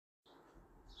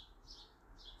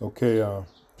Okay,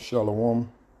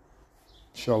 shalom,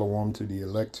 shalom to the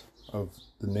elect of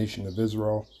the nation of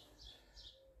Israel,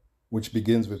 which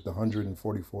begins with the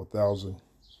 144,000,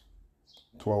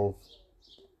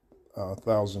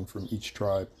 12,000 from each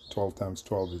tribe. 12 times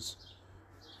 12 is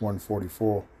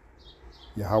 144.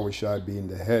 Yahawashai being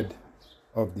the head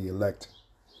of the elect.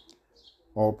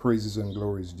 All praises and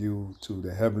glories due to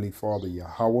the Heavenly Father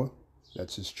Yahweh,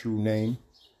 that's his true name.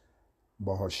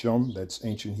 Bahasham, that's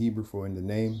ancient Hebrew for in the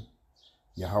name.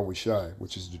 Yahawashai,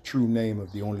 which is the true name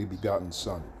of the only begotten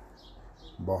Son.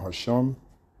 Bahasham,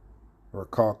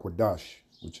 Rakah Kwadash,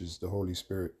 which is the Holy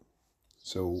Spirit.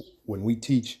 So when we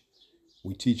teach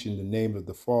in the name of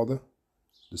the Father,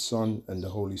 the Son, and the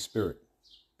Holy Spirit.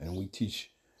 And we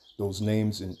teach those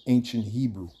names in ancient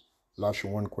Hebrew,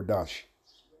 Lashawan Kwadash.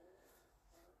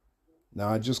 Now,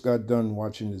 I just got done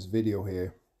watching this video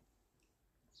here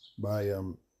by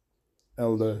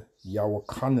Elder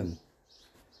Yawachaanan.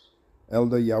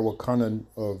 Elder Yawachaanan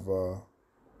of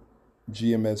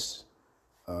GMS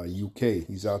UK.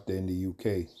 He's out there in the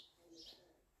UK,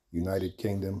 United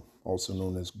Kingdom, also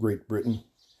known as Great Britain,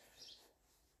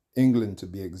 England to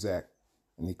be exact.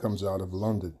 And he comes out of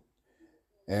London.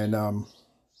 And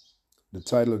the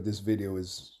title of this video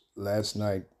is, Last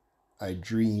Night I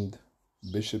Dreamed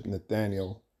Bishop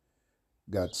Nathaniel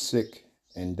got sick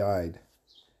and died,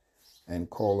 and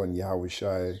called on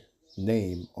Yahawashai's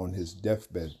name on his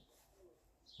deathbed.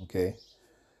 Okay?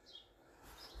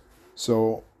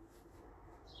 So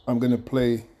I'm going to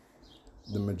play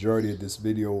the majority of this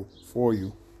video for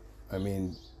you. I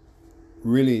mean,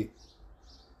 really,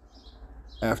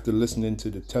 after listening to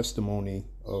the testimony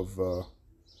of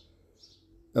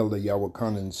Elder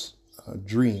Yawachaanan's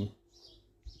dream,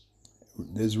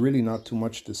 there's really not too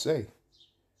much to say,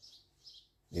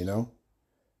 you know.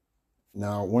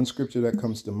 Now, one scripture that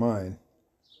comes to mind,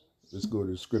 let's go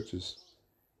to the scriptures,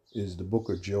 is the book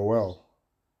of Joel.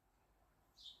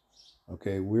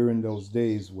 Okay, we're in those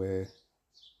days where,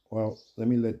 well, let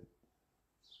me let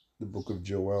the book of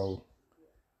Joel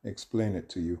explain it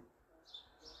to you.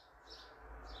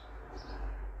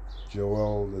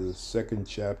 Joel, the second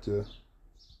chapter,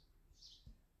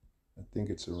 I think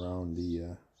it's around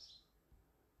the,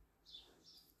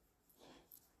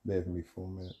 bear with me for a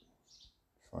minute,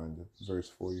 find the verse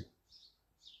for you.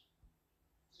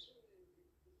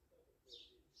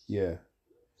 Yeah,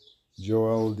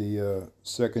 Joel, the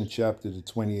second chapter, the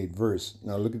 28th verse.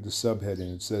 Now look at the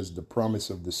subheading. It says, the promise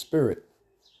of the Spirit.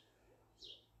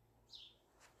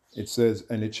 It says,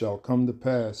 and it shall come to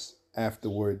pass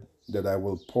afterward that I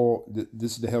will pour,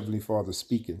 this is the Heavenly Father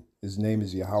speaking. His name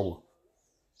is Yahweh.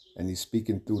 And he's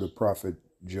speaking through the prophet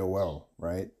Joel,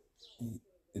 right?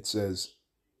 It says,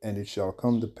 and it shall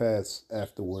come to pass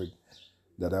afterward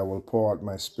that I will pour out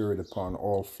my Spirit upon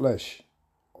all flesh.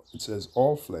 It says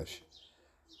all flesh.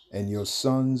 And your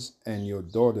sons and your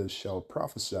daughters shall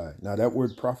prophesy. Now that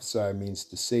word prophesy means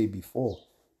to say before.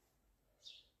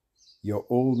 Your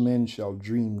old men shall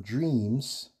dream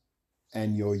dreams,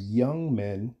 and your young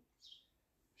men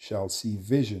shall see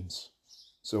visions.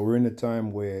 So we're in a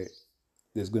time where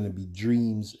there's going to be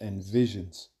dreams and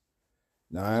visions.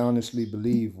 Now I honestly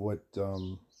believe what,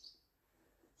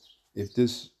 if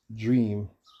this dream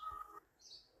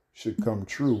should come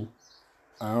true,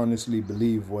 I honestly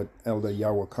believe what Elder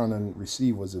Yawachaanan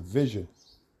received was a vision.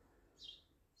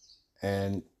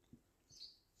 And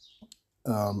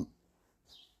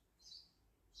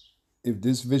if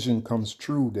this vision comes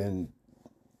true, then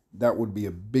that would be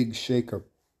a big shakeup,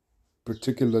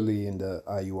 particularly in the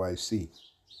IUIC.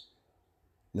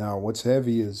 Now, what's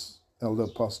heavy is Elder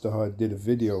Pastor Hart did a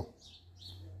video,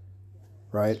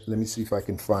 right? Let me see if I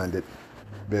can find it.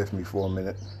 Bear with me for a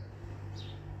minute.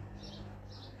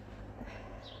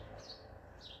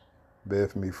 Bear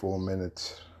with me for a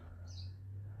minute.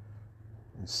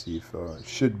 Let's see if it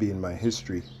should be in my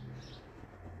history,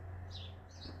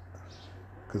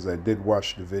 because I did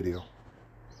watch the video.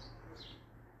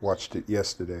 Watched it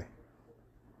yesterday.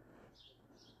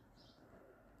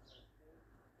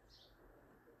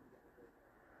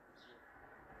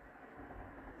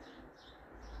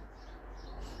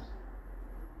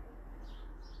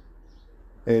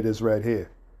 Hey, it is right here.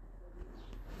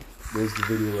 There's the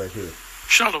video right here.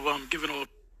 Shalom, giving all.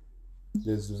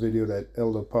 There's the video that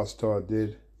Elder Pastor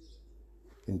did,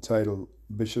 entitled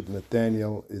Bishop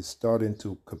Nathaniel is starting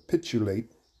to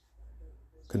capitulate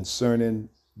concerning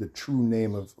the true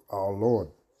name of our Lord.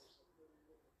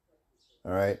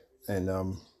 All right. And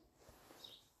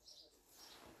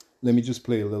let me just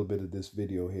play a little bit of this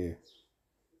video here.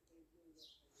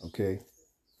 Okay.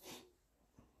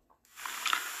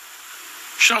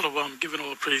 Shalom, giving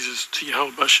all praises to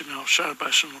Yahweh Bashem Shai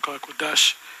Bashem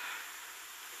Kodash.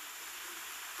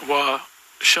 Wa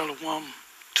Shalom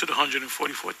to the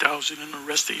 144,000 and the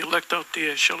rest of the elect out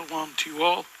there. Shalom to you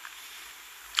all.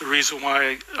 The reason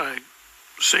why I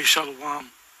say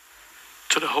Shalom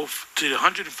to the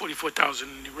 144,000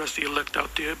 and the rest of the elect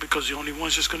out there, because the only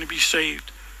ones that's going to be saved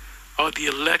are the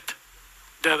elect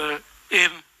that are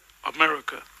in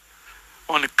America,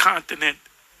 on the continent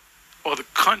or the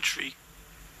country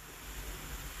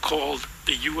called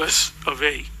the U.S. of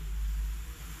A.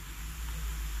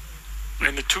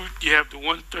 And you have the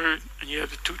 1/3 and you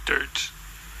have the 2/3.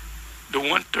 The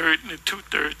 1/3 and the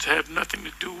 2/3 have nothing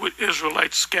to do with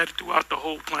Israelites scattered throughout the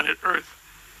whole planet Earth.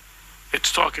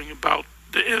 It's talking about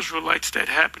the Israelites that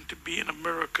happen to be in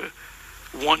America.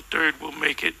 1/3 will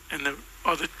make it, and the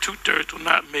other 2/3 will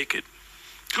not make it.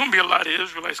 There's going to be a lot of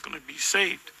Israelites going to be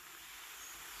saved,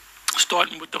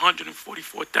 starting with the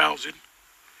 144,000,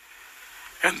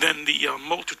 and then the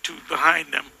multitude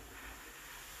behind them.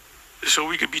 So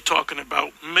we could be talking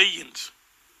about millions.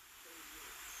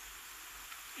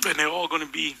 And they're all going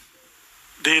to be,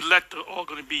 the elect are all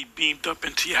going to be beamed up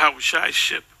into Yahushai's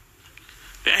ship.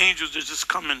 The angels are just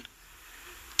coming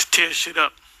to tear shit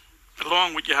up,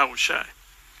 along with Yahushai.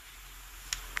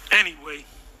 Anyway,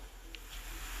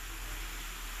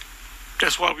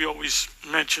 that's why we always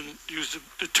use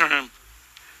the term,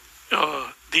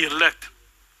 the elect.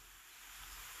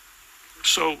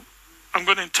 So I'm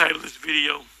going to entitle this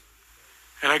video,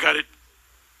 and I got it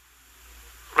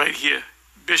right here.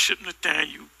 Bishop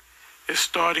Nathaniel is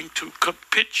starting to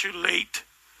capitulate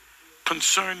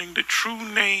concerning the true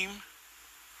name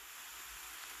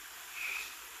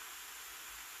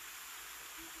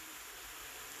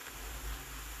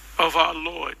of our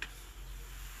Lord.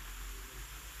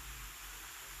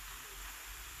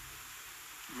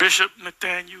 Bishop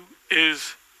Nathaniel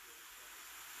is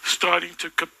starting to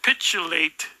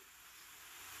capitulate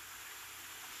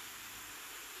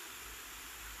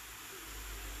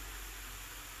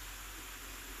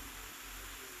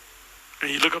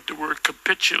and you look up the word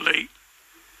capitulate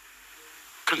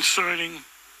concerning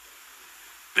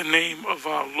the name of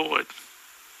our Lord.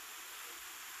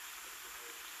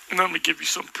 And let me give you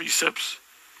some precepts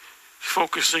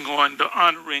focusing on the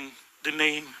honoring the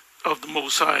name of the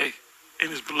Most High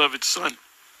and His beloved Son.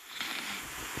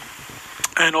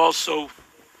 And also,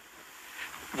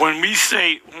 when we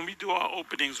do our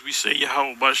openings, we say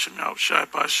Yahweh Bashem Shai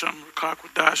Bashem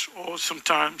Rakah, or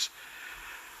sometimes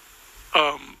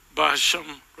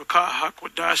Bashem Rakah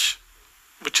HaKodash,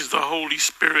 which is the Holy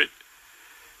Spirit.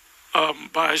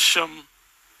 Bashem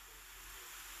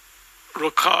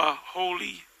Rakah,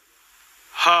 Holy,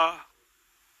 Ha,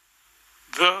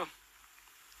 the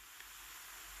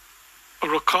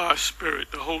Rakah Spirit,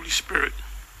 the Holy Spirit.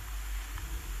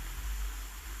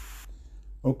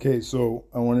 Okay, so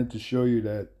I wanted to show you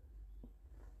that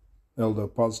Elder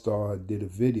Apostle did a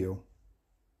video,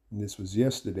 and this was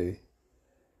yesterday.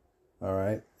 All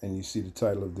right, and you see the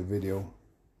title of the video,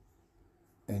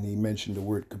 and he mentioned the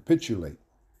word capitulate.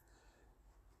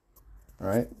 All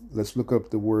right, let's look up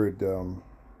the word, bear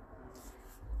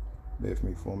with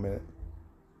me for a minute.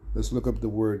 Let's look up the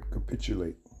word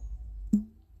capitulate,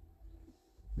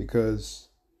 because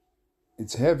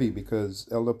it's heavy, because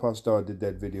Elder Apostle did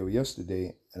that video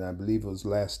yesterday, and I believe it was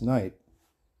last night,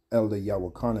 Elder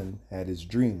Yawachaanan had his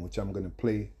dream, which I'm going to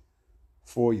play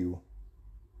for you.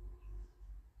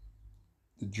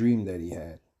 The dream that he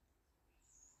had.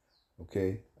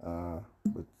 Okay,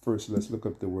 but first let's look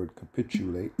up the word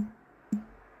capitulate.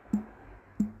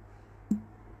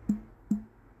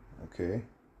 Okay.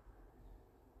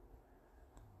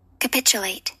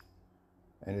 Capitulate.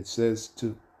 And it says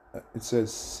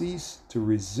cease to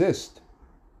resist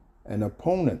an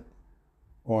opponent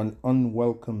on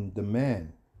unwelcome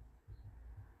demand.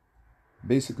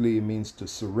 Basically, it means to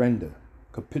surrender.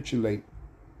 Capitulate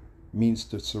means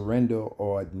to surrender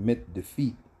or admit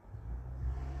defeat.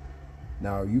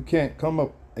 Now, you can't come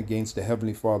up against the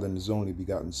Heavenly Father and His only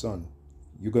begotten Son.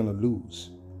 You're going to lose.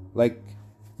 Like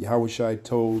Yahushai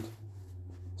told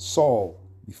Saul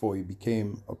before he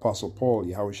became Apostle Paul,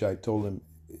 Yahushai told him,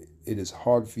 it is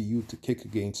hard for you to kick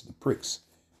against the pricks,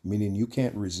 meaning you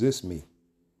can't resist me.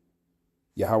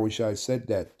 Yahushai said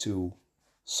that to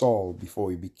Saul before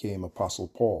he became Apostle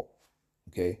Paul.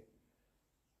 Okay?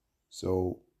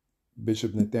 So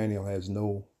Bishop Nathaniel has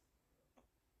no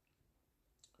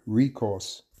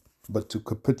recourse but to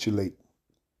capitulate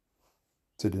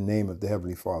to the name of the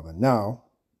Heavenly Father. Now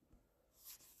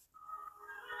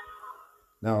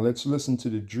let's listen to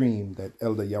the dream that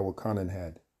Elder Yawachaanan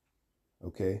had.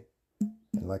 Okay?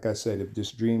 And like I said, if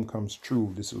this dream comes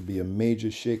true, this will be a major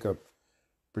shakeup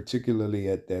particularly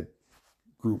at that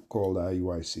group called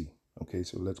IUIC. Okay,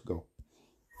 so let's go.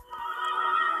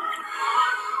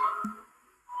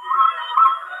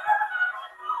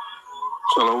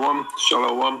 Shalom,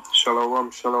 shalom,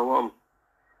 shalom, shalom.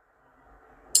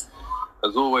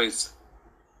 As always,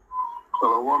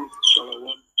 shalom,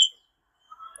 shalom.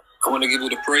 I want to give all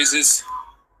the praises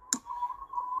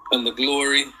and the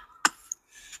glory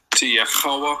to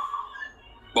Yahweh,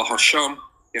 Bahasham,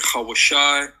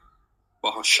 Yahweh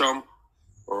Bahasham,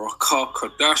 Rakah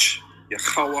Kadash.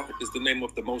 Yahweh is the name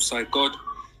of the Most High God.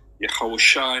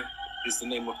 Yahweh is the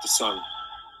name of the Son.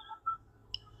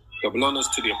 Double honors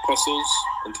to the apostles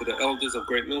and to the elders of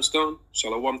Great Millstone.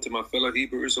 Shalom to my fellow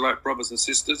Hebrew Israelite brothers and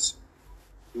sisters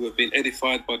who have been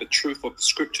edified by the truth of the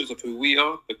scriptures of who we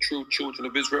are, the true children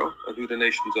of Israel, and who the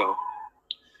nations are.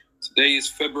 Today is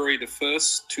February the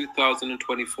 1st,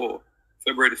 2024.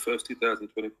 February the 1st,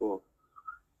 2024.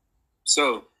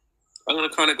 So, I'm going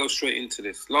to kind of go straight into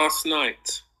this. Last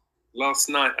night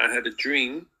I had a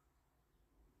dream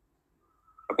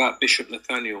about Bishop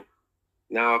Nathaniel.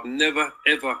 Now, I've never,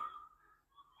 ever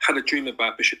had a dream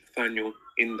about Bishop Nathaniel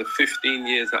in the 15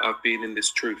 years that I've been in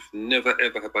this truth. Never,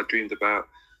 ever have I dreamed about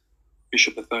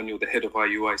Bishop Nathaniel, the head of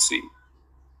IUIC.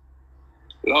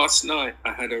 Last night,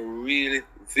 I had a really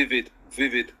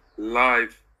vivid,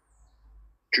 live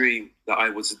dream that I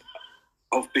was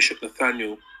of Bishop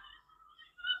Nathaniel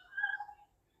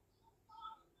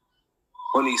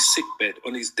on his sickbed,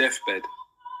 on his deathbed.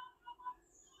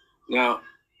 Now,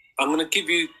 I'm going to give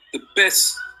you the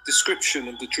best description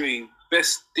of the dream,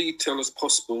 best detail as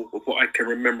possible of what I can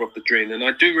remember of the dream. And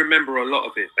I do remember a lot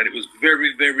of it, and it was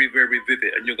very, very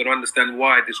vivid. And you're going to understand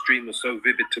why this dream was so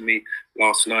vivid to me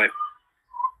last night,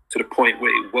 to the point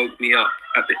where it woke me up.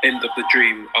 At the end of the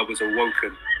dream, I was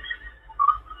awoken.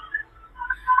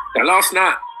 Now, last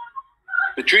night,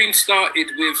 the dream started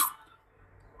with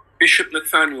Bishop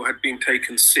Nathaniel had been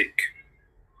taken sick.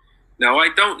 Now, I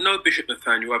don't know Bishop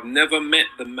Nathaniel. I've never met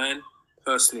the man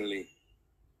personally.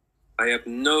 I have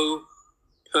no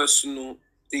personal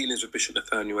dealings with Bishop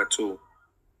Nathaniel at all.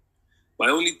 My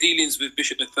only dealings with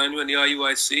Bishop Nathaniel and the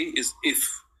IUIC is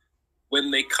if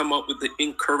when they come up with the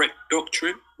incorrect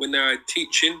doctrine, when they are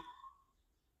teaching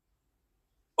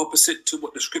opposite to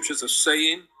what the scriptures are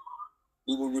saying,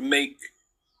 we will make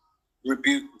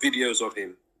rebuke videos of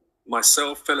him.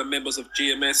 Myself, fellow members of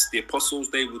GMS, the apostles,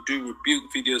 they will do rebuke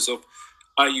videos of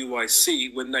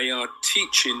IUIC when they are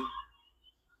teaching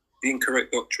the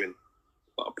incorrect doctrine.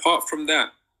 But apart from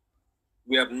that,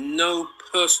 we have no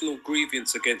personal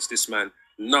grievance against this man.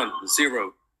 None.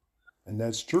 Zero. And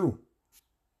that's true.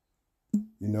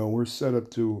 You know, we're set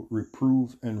up to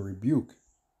reprove and rebuke.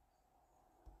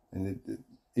 And,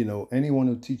 you know, anyone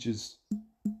who teaches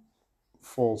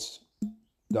false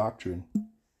doctrine,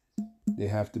 they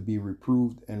have to be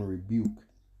reproved and rebuked.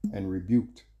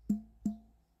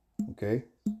 Okay?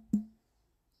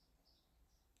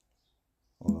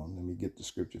 Hold on, let me get the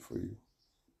scripture for you.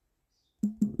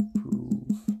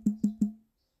 Reprove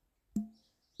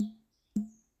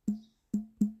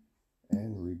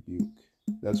and rebuke.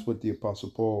 That's what the Apostle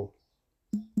Paul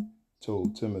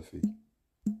told Timothy.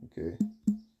 Okay?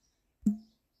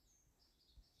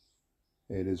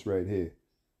 It is right here.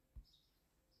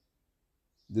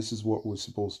 This is what we're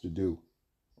supposed to do.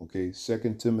 Okay?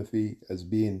 2 Timothy, as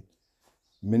being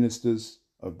ministers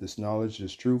of this knowledge,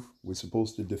 this truth, we're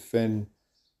supposed to defend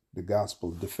the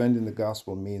gospel. Defending the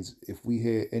gospel means if we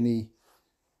hear any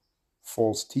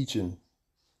false teaching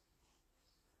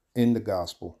in the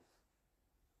gospel,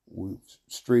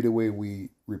 straight away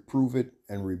we reprove it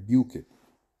and rebuke it.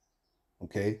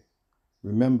 Okay?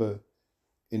 Remember,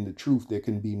 in the truth there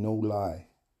can be no lie.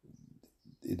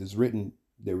 It is written,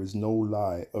 there is no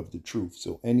lie of the truth.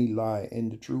 So any lie in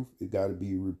the truth, it got to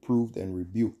be reproved and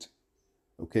rebuked.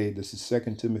 Okay, this is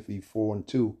 2 Timothy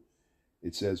 4:2.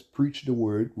 It says, preach the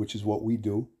word, which is what we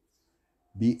do.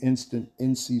 Be instant,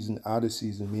 in season, out of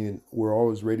season, meaning we're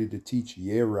always ready to teach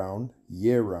year round.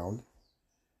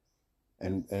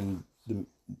 And the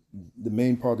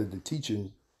main part of the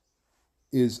teaching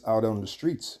is out on the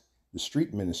streets, the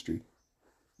street ministry,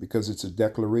 because it's a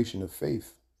declaration of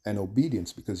faith and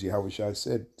obedience, because Yahweh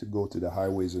said to go to the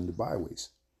highways and the byways.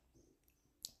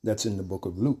 That's in the book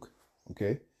of Luke.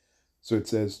 Okay, so it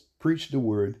says, preach the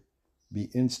word, be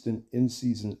instant, in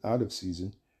season, out of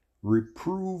season,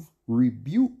 reprove,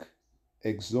 rebuke,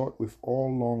 exhort with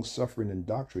all long suffering and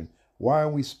doctrine. Why are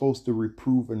we supposed to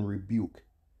reprove and rebuke?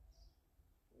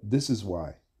 This is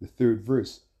why. The 3rd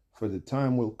verse, for the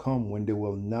time will come when they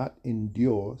will not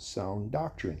endure sound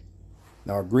doctrine.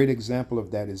 Now, a great example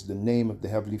of that is the name of the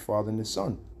Heavenly Father and the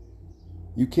Son.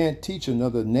 You can't teach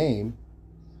another name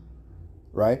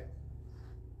right?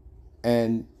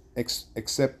 And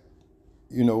accept,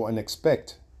 and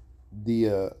expect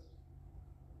the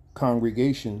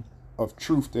congregation of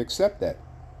truth to accept that.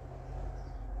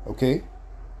 Okay?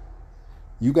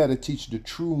 You got to teach the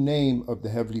true name of the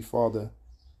Heavenly Father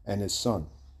and His Son.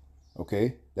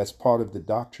 Okay? That's part of the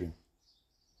doctrine.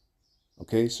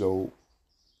 Okay? So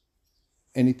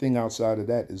anything outside of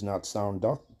that is not sound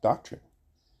doctrine.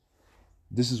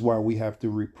 This is why we have to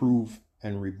reprove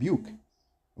and rebuke.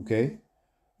 Okay?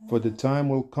 For the time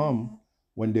will come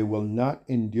when they will not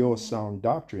endure sound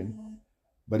doctrine,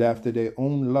 but after their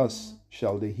own lusts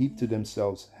shall they heap to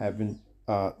themselves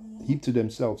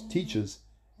teachers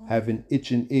having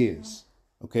itching ears.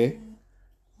 Okay?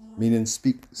 Meaning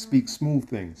speak smooth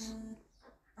things.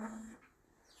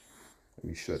 Let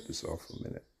me shut this off for a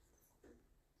minute.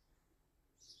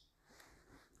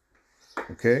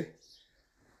 Okay?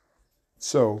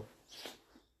 So,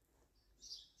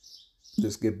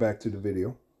 let's get back to the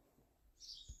video.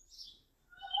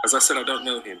 As I said, I don't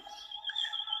know him.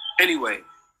 Anyway,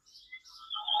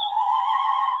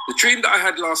 the dream that I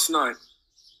had last night,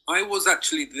 I was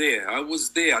actually there. I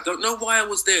was there. I don't know why I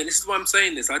was there. And this is why I'm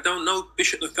saying this. I don't know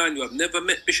Bishop Nathaniel. I've never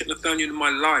met Bishop Nathaniel in my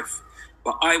life.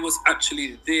 But I was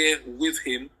actually there with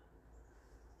him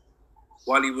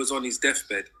while he was on his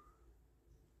deathbed.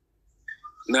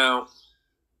 Now,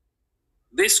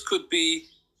 this could be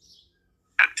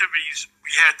activities.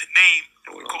 We had the name,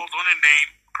 and we called on the name,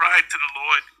 cried to the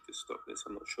Lord. Just stop this.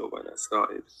 I'm not sure why that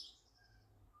started.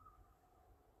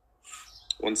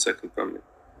 1 second, family.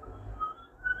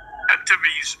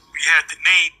 Activities. We had the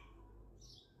name.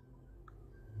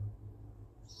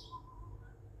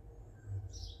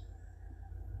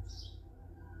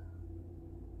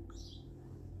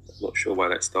 I'm not sure why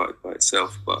that started by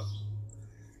itself, but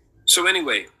so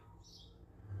anyway,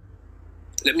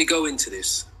 let me go into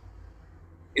this.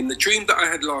 In the dream that I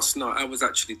had last night, I was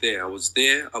actually there. I was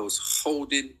there. I was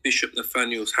holding Bishop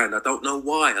Nathaniel's hand. I don't know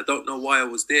why. I don't know why I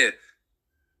was there.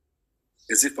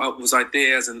 As if was I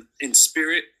there as in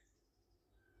spirit,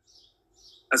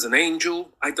 as an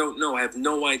angel? I don't know. I have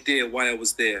no idea why I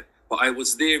was there, but I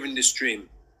was there in this dream.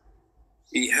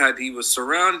 He was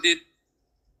surrounded.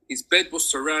 His bed was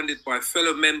surrounded by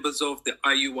fellow members of the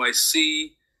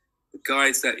IUIC, the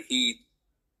guys that he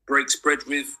breaks bread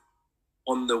with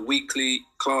on the weekly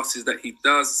classes that he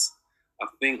does. I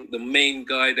think the main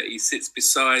guy that he sits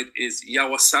beside is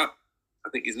Yawachaanan. I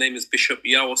think his name is Bishop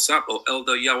Yawachaanan or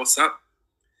Elder Yawachaanan.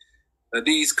 Now,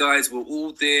 these guys were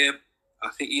all there.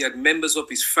 I think he had members of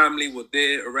his family were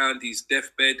there around his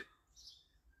deathbed.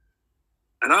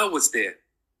 And I was there.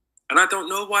 And I don't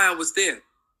know why I was there,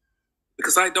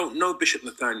 because I don't know Bishop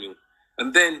Nathaniel.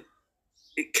 And then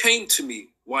it came to me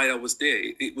why I was there.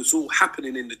 It was all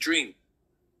happening in the dream.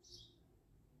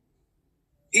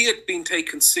 He had been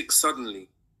taken sick suddenly,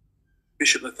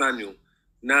 Bishop Nathaniel.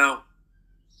 Now,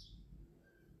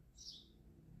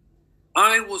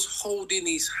 I was holding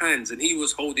his hands and he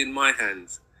was holding my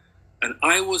hands. And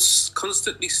I was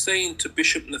constantly saying to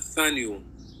Bishop Nathaniel,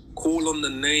 call on the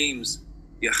names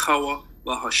Yahweh,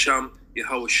 Bahasham,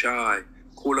 Yahweh Shai.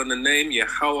 Call on the name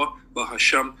Yahweh,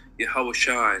 Bahasham, Yahweh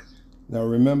Shai. Now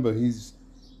remember, he's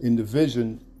in the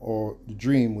vision or the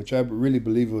dream, which I really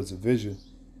believe was a vision.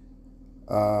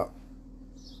 Elder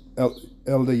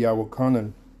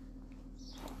Yawachaanan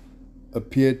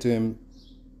appeared to him,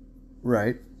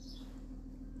 right,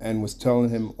 and was telling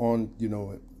him on,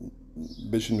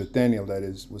 Bishop Nathaniel, that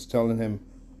is, was telling him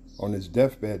on his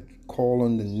deathbed, call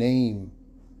on the name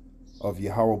of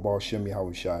Yahweh Baal Shem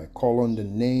Yahweh Shai. Call on the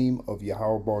name of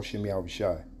Yahweh Baal Shem Yahweh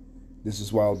Shai. This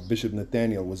is while Bishop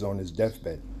Nathaniel was on his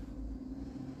deathbed.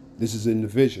 This is in the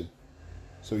vision,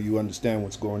 so you understand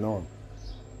what's going on.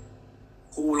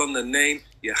 Call on the name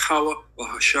Yahweh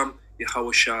Bahasham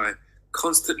Yahweh Shai.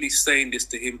 Constantly saying this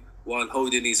to him while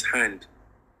holding his hand.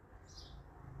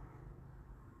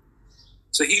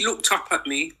 So he looked up at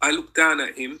me, I looked down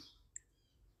at him,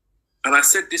 and I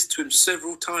said this to him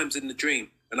several times in the dream.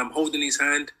 And I'm holding his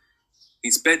hand.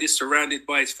 His bed is surrounded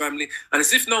by his family. And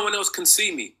as if no one else can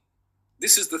see me.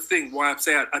 This is the thing why I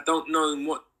say I don't know in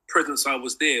what presence I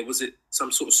was there. Was it some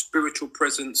sort of spiritual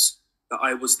presence that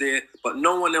I was there? But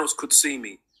no one else could see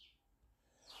me.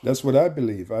 That's what I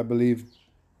believe. I believe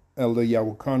Elder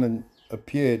Yawachaanan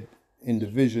appeared in the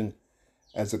vision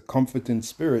as a comforting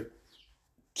spirit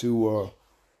to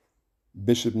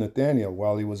Bishop Nathaniel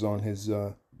while he was on his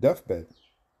deathbed,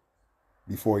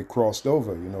 before he crossed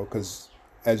over, because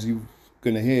as you're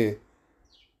going to hear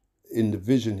in the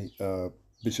vision,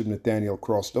 Bishop Nathaniel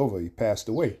crossed over. He passed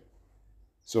away.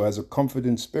 So as a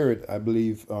comforting spirit, I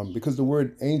believe, because the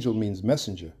word angel means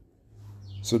messenger.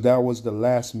 So that was the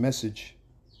last message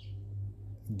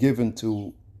given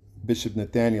to Bishop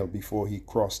Nathaniel before he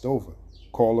crossed over.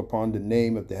 Call upon the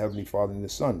name of the Heavenly Father and the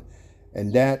Son.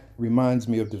 And that reminds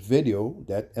me of the video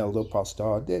that Elder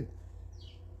Pastor did,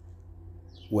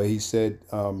 where he said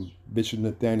Bishop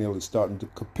Nathaniel is starting to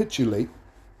capitulate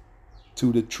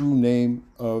to the true name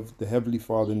of the Heavenly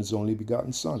Father and His only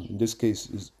begotten Son. In this case,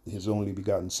 is His only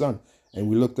begotten Son. And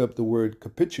we looked up the word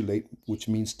capitulate, which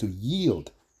means to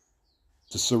yield,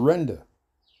 to surrender.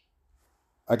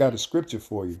 I got a scripture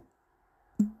for you.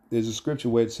 There's a scripture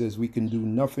where it says we can do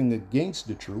nothing against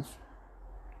the truth.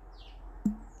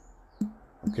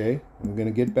 Okay, we're going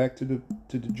to get back to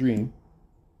the dream.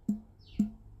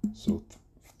 So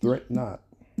threat not.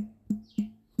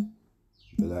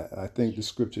 But I think the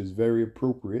scripture is very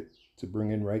appropriate to bring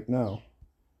in right now.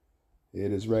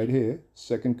 It is right here,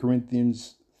 2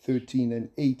 Corinthians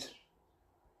 13:8.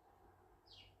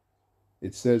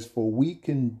 It says, for we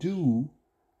can do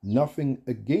nothing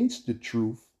against the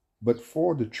truth, but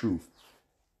for the truth.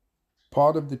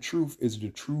 Part of the truth is the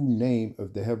true name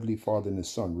of the Heavenly Father and the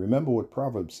Son. Remember what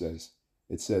Proverbs says.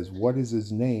 It says, what is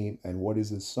his name and what is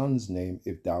his son's name,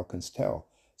 if thou canst tell?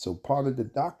 So part of the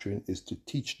doctrine is to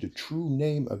teach the true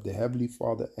name of the Heavenly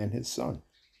Father and his Son.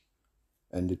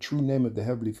 And the true name of the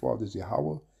Heavenly Father is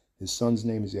Yahweh. His Son's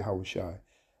name is Yahushai.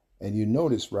 And you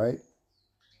notice, right,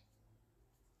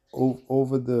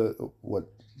 over the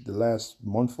last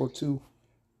month or two,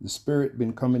 the Spirit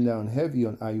been coming down heavy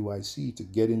on IUIC to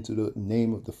get into the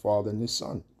name of the Father and His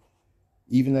Son.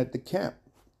 Even at the camp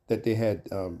that they had,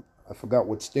 I forgot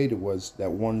what state it was,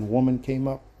 that one woman came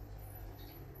up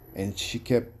and she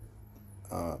kept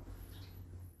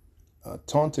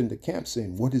taunting the camp,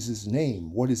 saying, what is his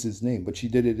name? What is his name? But she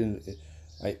did it in,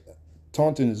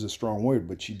 taunting is a strong word,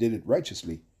 but she did it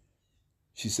righteously.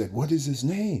 She said, what is his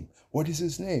name? What is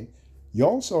his name?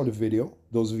 Y'all saw the video,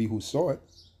 those of you who saw it.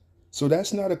 So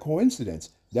that's not a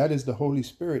coincidence. That is the Holy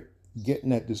Spirit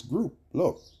getting at this group.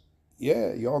 Look,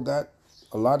 yeah, y'all got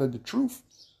a lot of the truth,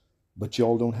 but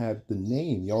y'all don't have the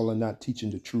name. Y'all are not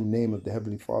teaching the true name of the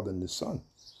Heavenly Father and the Son,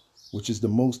 which is the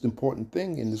most important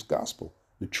thing in this gospel.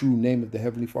 The true name of the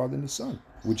Heavenly Father and the Son,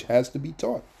 which has to be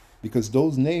taught, because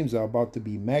those names are about to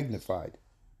be magnified.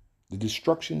 The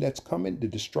destruction that's coming, the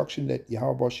destruction that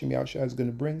Yahweh Shem Yahushua is going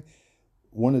to bring,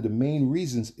 one of the main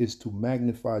reasons is to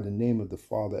magnify the name of the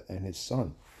Father and His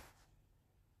Son.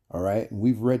 All right, and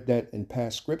we've read that in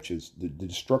past scriptures. The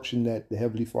destruction that the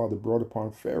Heavenly Father brought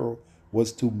upon Pharaoh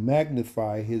was to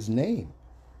magnify His name.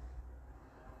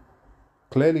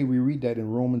 Clearly, we read that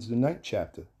in Romans, the 9th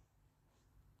chapter.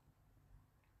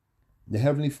 The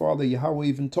Heavenly Father, Yahweh,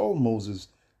 even told Moses,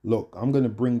 look, I'm going to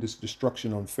bring this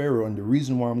destruction on Pharaoh, and the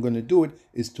reason why I'm going to do it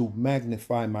is to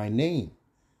magnify my name.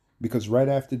 Because right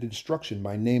after the destruction,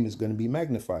 my name is going to be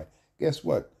magnified. Guess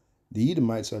what? The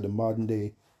Edomites are the modern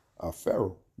day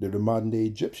Pharaoh. They're the modern day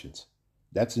Egyptians.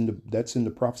 That's in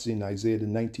the prophecy in Isaiah, the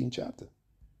 19th chapter.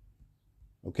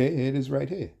 Okay, here it is right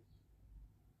here.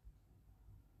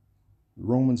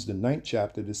 Romans, the 9th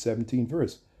chapter, the 17th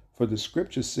verse. For the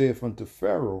scripture saith unto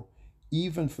Pharaoh,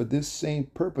 even for this same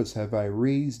purpose have I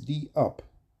raised thee up,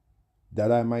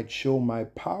 that I might show my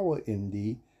power in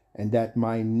thee, and that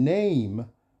my name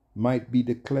might be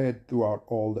declared throughout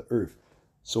all the earth.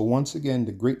 So once again,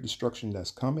 the great destruction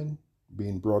that's coming,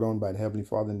 being brought on by the Heavenly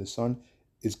Father and the Son,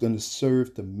 is going to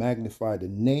serve to magnify the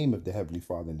name of the Heavenly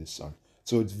Father and the Son.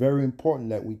 So it's very important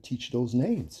that we teach those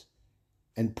names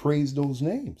and praise those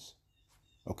names.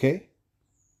 Okay?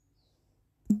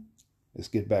 Let's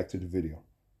get back to the video.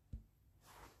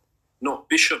 Not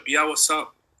Bishop Yawachaanan,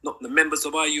 not the members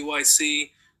of IUIC,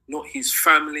 not his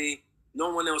family.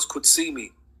 No one else could see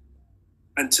me.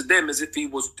 And to them, as if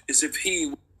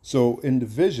he. So in the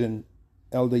vision,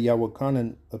 Elder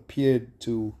Yawachaanan appeared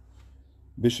to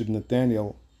Bishop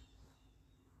Nathaniel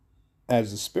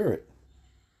as a spirit,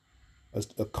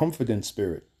 a comforting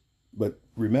spirit. But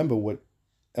remember what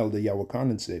Elder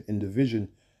Yawachaanan said. In the vision,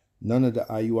 none of the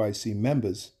IUIC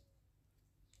members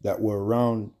that were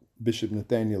around Bishop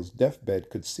Nathaniel's deathbed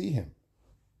could see him.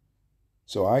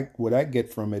 So what I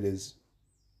get from it is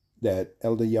that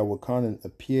Elder Yawachaanan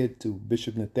appeared to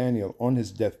Bishop Nathaniel on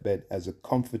his deathbed as a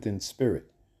comforting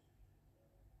spirit.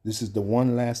 This is the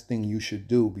one last thing you should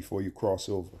do before you cross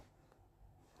over.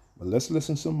 But let's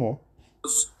listen some more.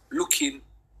 Was looking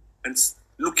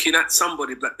at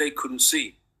somebody that they couldn't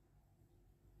see.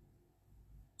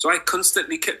 So I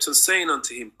constantly kept on saying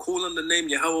unto him, call on the name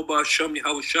Yahweh Ba'Shem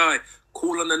Yahushai.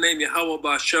 Call on the name Yahweh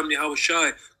Ba'Shem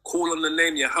Yahushai. Call on the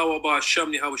name Yahweh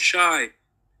Ba'Shem Yahushai.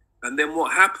 And then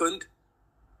what happened?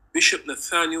 Bishop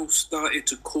Nathaniel started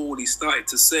to call. He started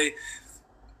to say,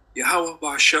 Yahweh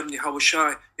Ba'Hashem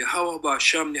Yahawashi, Yahweh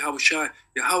Ba'Hashem Yahawashi,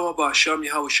 Yahweh Ba'Hashem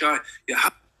Yahawashi, Yahweh.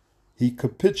 He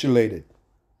capitulated.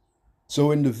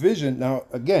 So in the vision, now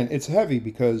again, it's heavy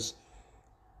because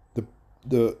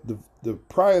the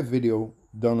prior video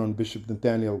done on Bishop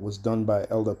Nathaniel was done by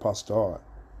Elder Pastor,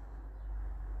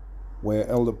 where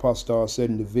Elder Pastor said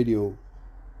in the video,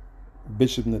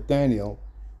 Bishop Nathaniel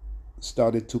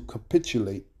started to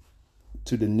capitulate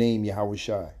to the name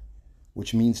Yahawashi,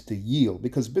 which means to yield,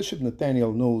 because Bishop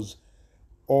Nathaniel knows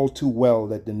all too well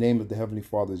that the name of the Heavenly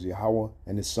Father is Yahweh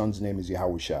and his son's name is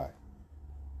Yahawashi.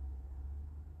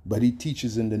 But he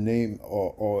teaches in the name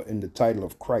or in the title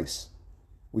of Christ,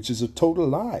 which is a total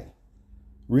lie.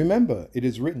 Remember, it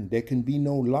is written, there can be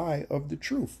no lie of the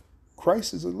truth.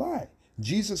 Christ is a lie.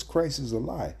 Jesus Christ is a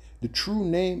lie. The true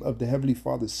name of the Heavenly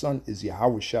Father's Son is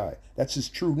Yahawashi. That's his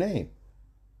true name.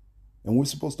 And we're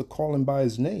supposed to call him by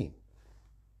his name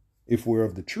if we're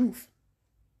of the truth.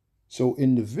 So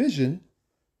in the vision,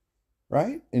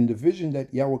 right, in the vision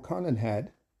that Yawachaanan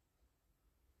had,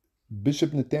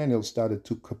 Bishop Nathaniel started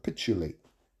to capitulate.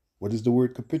 What does the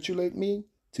word capitulate mean?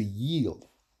 To yield.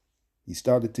 He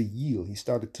started to yield. He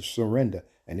started to surrender.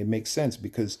 And it makes sense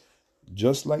because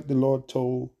just like the Lord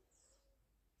told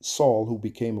Saul, who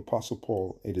became Apostle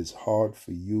Paul, it is hard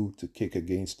for you to kick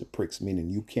against the pricks, meaning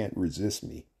you can't resist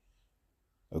me.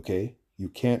 Okay? You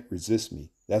can't resist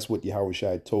me. That's what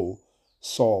Yahawashi told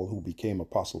Saul, who became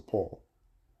Apostle Paul.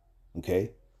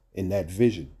 Okay? In that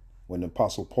vision, when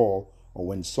Apostle Paul, or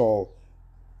when Saul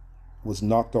was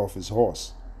knocked off his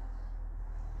horse.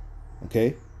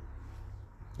 Okay?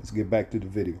 Let's get back to the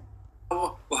video.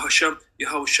 Ba'Hashem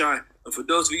Yahawashi. And for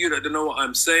those of you that don't know what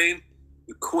I'm saying,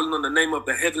 we're calling on the name of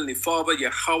the Heavenly Father,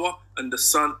 Yahweh, and the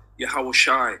Son,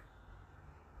 Yahawashi.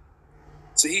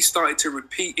 So he started to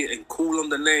repeat it and call on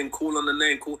the name, call on the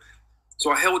name, call.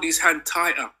 So I held his hand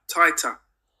tighter,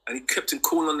 and he kept on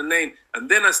calling on the name. And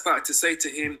then I started to say to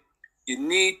him, you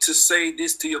need to say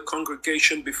this to your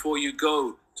congregation before you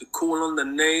go, to call on the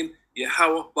name,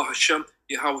 Yahweh Ba'Hashem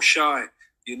Yahawashi.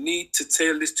 You need to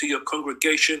tell this to your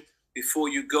congregation before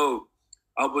you go.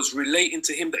 I was relating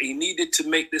to him that he needed to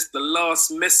make this the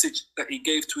last message that he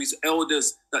gave to his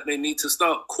elders, that they need to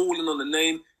start calling on the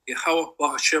name, Yahweh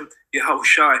Ba'Hashem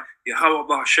Yahawashi, Yahweh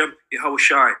Ba'Hashem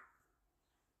Yahawashi.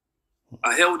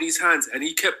 I held his hands and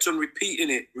he kept on repeating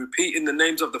it, repeating the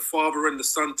names of the Father and the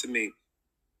Son to me.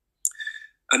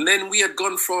 And then we had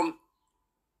gone from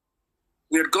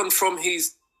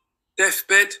his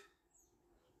deathbed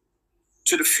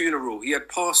to the funeral. He had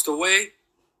passed away.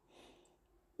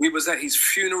 We was at his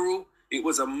funeral. It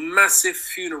was a massive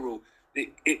funeral.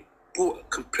 It brought a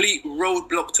complete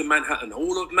roadblock to Manhattan.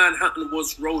 All of Manhattan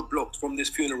was roadblocked from this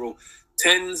funeral.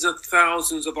 Tens of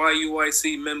thousands of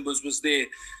IUIC members was there.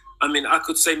 I mean, I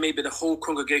could say maybe the whole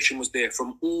congregation was there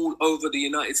from all over the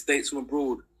United States, from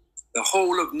abroad. The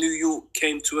whole of New York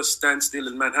came to a standstill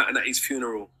in Manhattan at his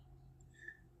funeral.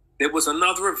 There was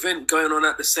another event going on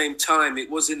at the same time. It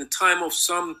was in the time of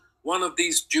one of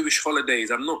these Jewish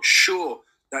holidays. I'm not sure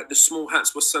that the small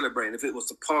hats were celebrating. If it was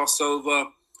the Passover,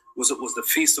 was the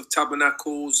Feast of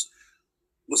Tabernacles,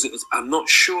 I'm not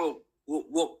sure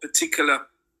what particular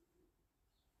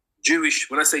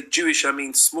Jewish, when I say Jewish, I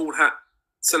mean small hat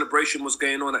celebration was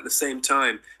going on at the same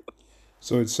time.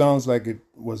 So it sounds like it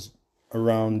was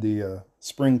around the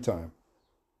springtime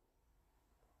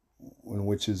in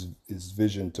which his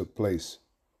vision took place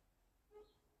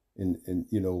in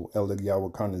Elder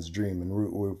Yawachaanan's dream. And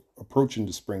we're approaching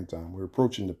the springtime. We're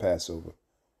approaching the Passover.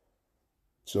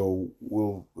 So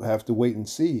we'll have to wait and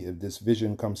see if this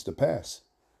vision comes to pass.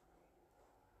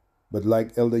 But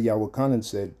like Elder Yawachaanan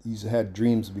said, he's had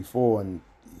dreams before, and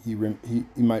he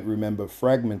might remember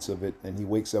fragments of it, and he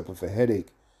wakes up with a headache.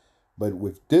 But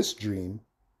with this dream,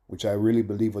 which I really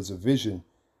believe was a vision,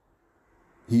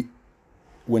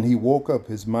 when he woke up,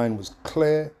 his mind was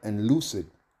clear and lucid.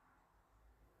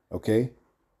 Okay?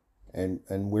 And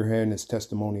we're hearing his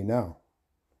testimony now.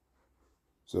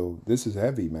 So this is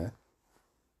heavy, man.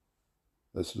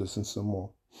 Let's listen some more.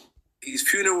 His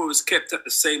funeral was kept at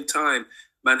the same time.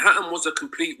 Manhattan was a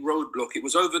complete roadblock. It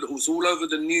was all over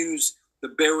the news, the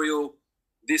burial,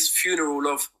 this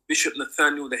funeral of Bishop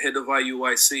Nathaniel, the head of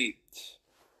IUIC.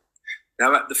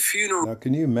 Now at the funeral... Now,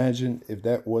 can you imagine if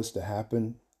that was to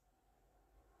happen?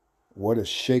 What a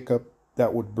shakeup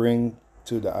that would bring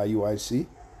to the IUIC.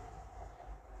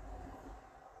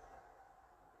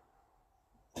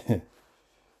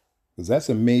 Because that's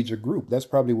a major group. That's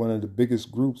probably one of the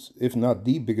biggest groups, if not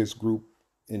the biggest group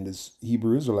in this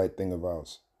Hebrew Israelite thing of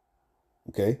ours.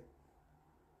 Okay?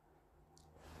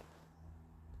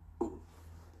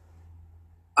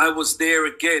 I was there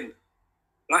again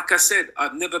Like I said,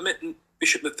 I've never met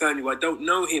Bishop Nathaniel. I don't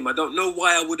know him. I don't know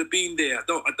why I would have been there.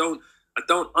 I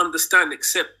don't understand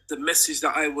except the message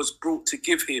that I was brought to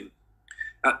give him.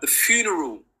 At the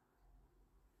funeral,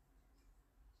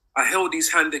 I held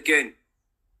his hand again.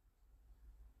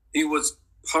 He was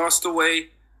passed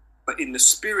away, but in the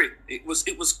spirit, it was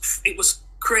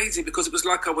crazy, because it was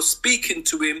like I was speaking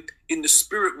to him in the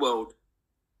spirit world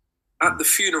at the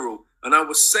funeral, and I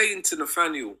was saying to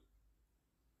Nathaniel,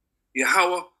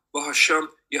 Yahweh Bahasham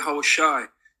Yahawashi,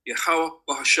 Yahweh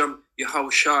Bahasham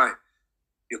Yahawashi.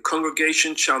 Your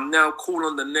congregation shall now call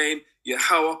on the name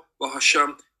Yahweh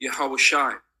Bahasham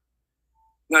Yahawashi.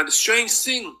 Now the strange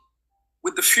thing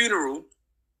with the funeral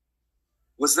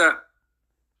was that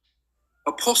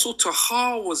Apostle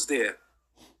Tahar was there.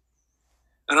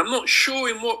 And I'm not sure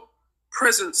in what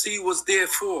presence he was there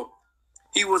for.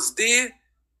 He was there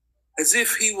as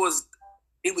if he was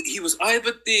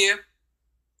either there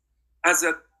as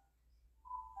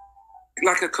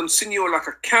like a consignor, like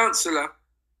a counselor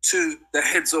to the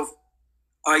heads of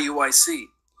IUIC.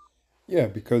 Yeah,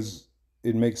 because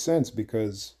it makes sense,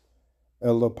 because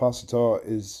Elder Apostle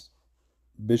is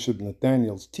Bishop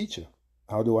Nathaniel's teacher.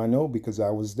 How do I know? Because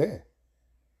I was there.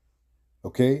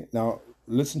 Okay, now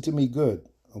listen to me good.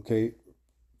 Okay,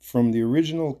 from the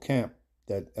original camp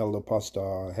that Elder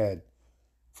Apostle had,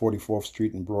 44th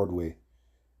Street and Broadway.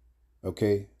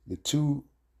 Okay, the two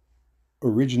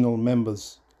original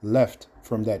members left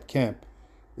from that camp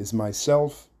is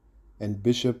myself and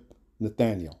Bishop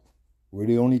Nathaniel. We're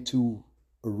the only two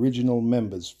original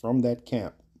members from that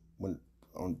camp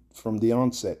from the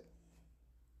onset.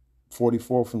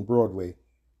 44th and Broadway,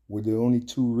 we're the only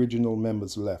two original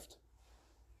members left.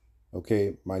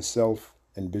 Okay, myself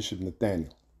and Bishop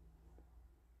Nathaniel.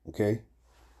 Okay,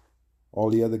 all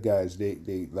the other guys,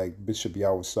 they like Bishop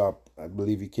Yawachaanan, I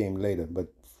believe he came later, but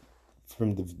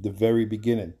from the very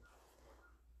beginning.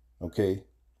 Okay,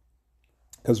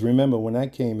 because remember, when I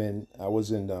came in, I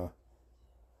was in General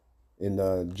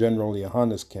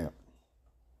Yawachaaan's camp.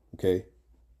 Okay,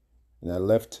 and I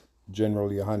left General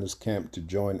Yawachaaan's camp to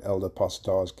join Elder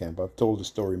Apostal's camp. I've told the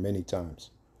story many times.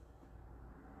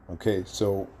 Okay,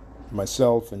 so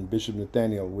myself and Bishop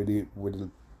Nathaniel were the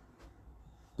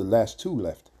last two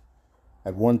left.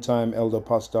 At one time, Elder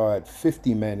Apostle had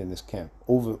 50 men in his camp,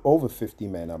 over 50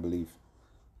 men, I believe.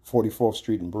 44th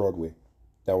Street and Broadway.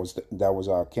 That was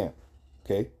our camp.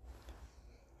 Okay.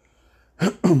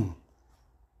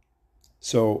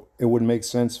 So it would make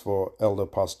sense for Elder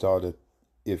Apostle that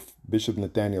if Bishop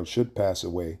Nathaniel should pass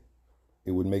away,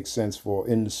 it would make sense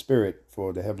in the spirit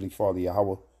for the Heavenly Father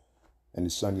Yahweh and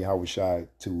his son Yahawashi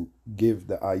to give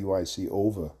the IUIC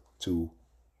over to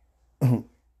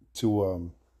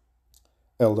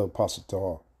Elder Apostle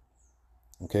Tahar.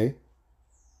 Okay?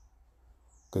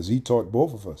 Because he taught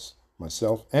both of us,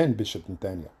 myself and Bishop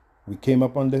Nathaniel. We came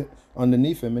up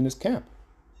underneath him in his camp.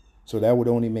 So that would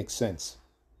only make sense.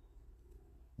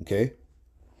 Okay?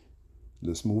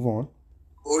 Let's move on.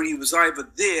 Or he was either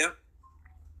there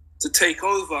to take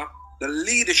over the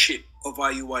leadership of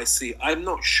IUIC. I'm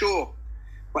not sure.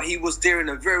 But he was there in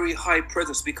a very high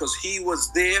presence, because he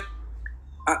was there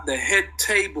at the head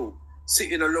table,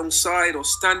 sitting alongside, or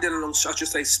standing alongside, I should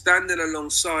say, standing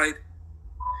alongside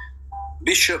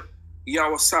Bishop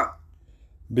Yawachaanan.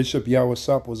 Bishop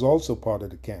Yawachaanan was also part of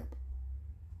the camp.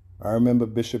 I remember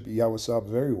Bishop Yawachaanan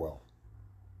very well.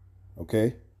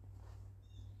 Okay?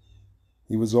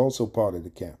 He was also part of the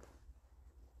camp.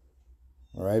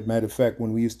 All right? Matter of fact,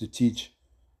 when we used to teach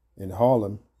in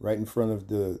Harlem, right in front of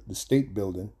the state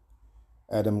building,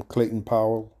 Adam Clayton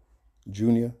Powell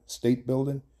Jr. State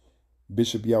Building,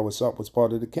 Bishop Yawachaanan was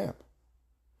part of the camp.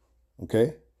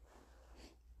 Okay?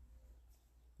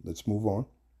 Let's move on.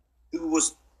 Who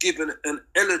was given an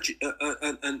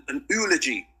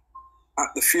eulogy at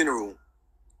the funeral.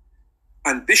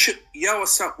 And Bishop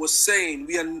Yawachaanan was saying,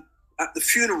 we are at the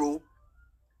funeral,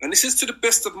 and this is to the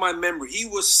best of my memory, he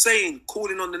was saying,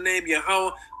 calling on the name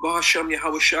Yahweh Bahasham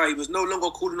Yahawashi. He was no longer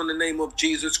calling on the name of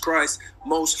Jesus Christ,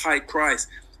 Most High Christ.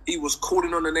 He was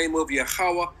calling on the name of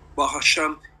Yahweh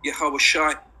Bahasham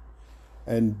Yahawashi.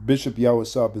 And Bishop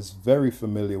Yawachaanan is very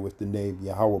familiar with the name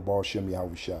Yahweh Bahasham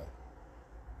Yahawashi.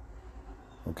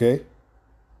 Okay?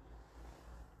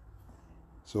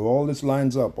 So all this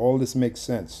lines up. All this makes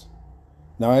sense.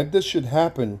 Now, if this should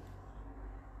happen,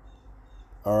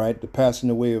 all right, the passing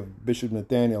away of Bishop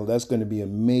Nathaniel, that's going to be a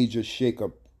major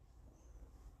shakeup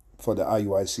for the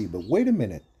IUIC. But wait a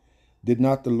minute. Did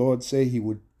not the Lord say he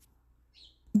would,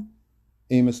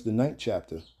 Amos the 9th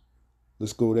chapter,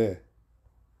 let's go there.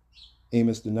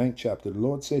 Amos the 9th chapter, the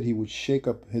Lord said he would shake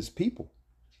up his people.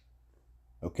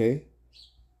 Okay?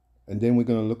 And then we're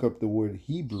going to look up the word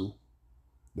Hebrew.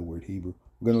 We're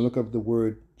going to look up the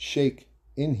word shake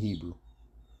in Hebrew.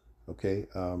 Okay.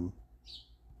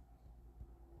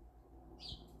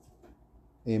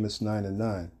 Amos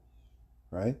 9:9,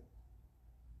 right?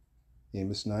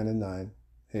 Amos 9:9.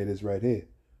 Here it is right here.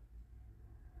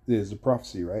 There's a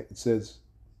prophecy, right? It says,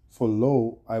 "For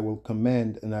lo, I will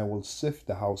command and I will sift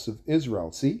the house of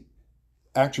Israel." See?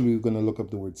 Actually, we're going to look up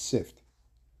the word sift.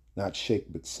 Not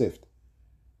shake, but sift.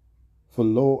 "For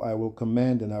lo, I will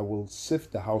command and I will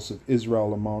sift the house of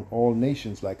Israel among all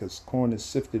nations, like as corn is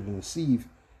sifted in a sieve,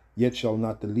 yet shall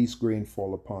not the least grain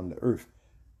fall upon the earth."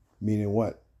 Meaning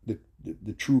what?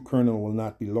 The true kernel will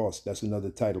not be lost. That's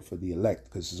another title for the elect,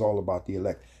 because it's all about the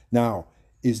elect. Now,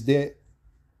 is there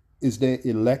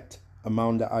elect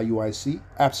among the IUIC?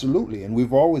 Absolutely, and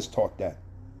we've always taught that.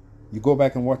 You go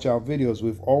back and watch our videos,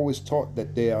 we've always taught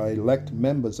that they are elect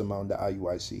members among the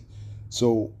IUIC.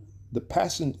 So the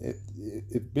passing,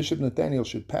 if Bishop Nathaniel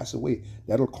should pass away,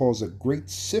 that'll cause a great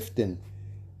sifting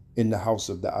in the house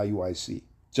of the IUIC.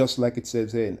 Just like it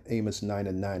says here in Amos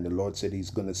 9:9, the Lord said he's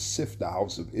going to sift the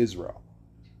house of Israel,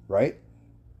 right?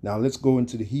 Now let's go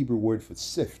into the Hebrew word for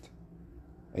sift.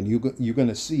 And you're going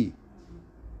to see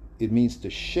it means to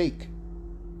shake,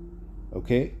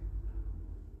 okay?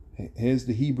 Here's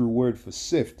the Hebrew word for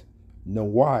sift,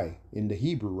 nawai in the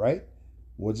Hebrew, right?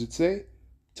 What does it say?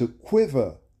 To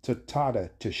quiver, to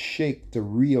totter, to shake, to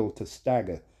reel, to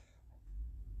stagger.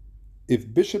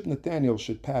 If Bishop Nathaniel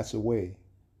should pass away,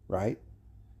 right,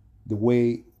 the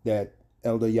way that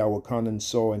Elder Yawachaanan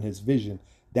saw in his vision,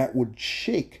 that would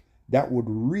shake, that would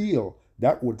reel,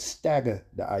 that would stagger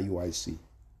the IUIC,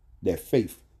 their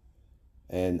faith.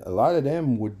 And a lot of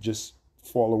them would just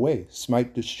fall away.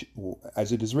 Smite the,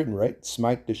 as it is written, right?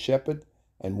 Smite the shepherd,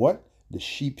 and what? The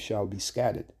sheep shall be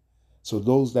scattered. So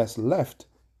those that's left,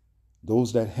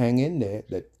 those that hang in there,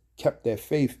 that kept their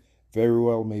faith, very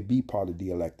well may be part of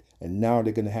the elect. And now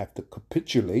they're going to have to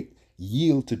capitulate,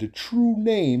 yield to the true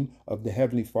name of the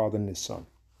Heavenly Father and His Son.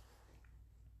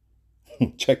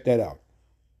 Check that out.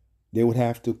 They would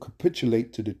have to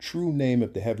capitulate to the true name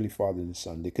of the Heavenly Father and the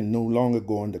Son. They can no longer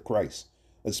go under Christ,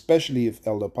 especially if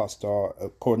Elder Pastor,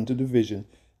 according to the vision,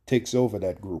 takes over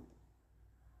that group.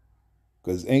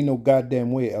 Because ain't no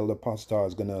goddamn way Elder Pastor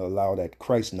is going to allow that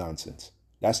Christ nonsense.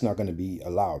 That's not going to be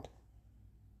allowed.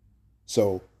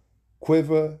 So,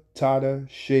 quiver, totter,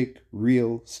 shake,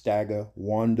 reel, stagger,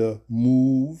 wander,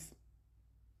 move,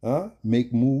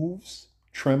 make moves,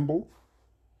 tremble.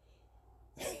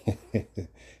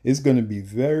 It's going to be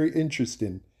very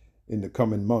interesting in the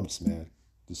coming months, man,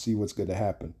 to see what's going to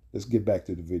happen. Let's get back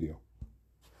to the video.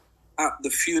 At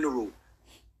the funeral,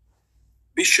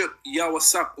 Bishop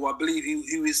Yawachaanan, I believe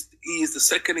he is the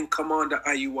second in command at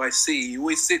IUIC. He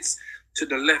always sits to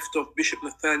the left of Bishop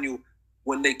Nathaniel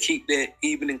when they keep their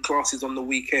evening classes on the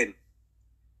weekend.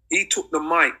 He took the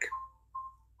mic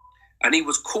and he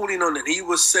was calling on, and he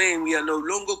was saying, we are no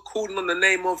longer calling on the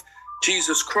name of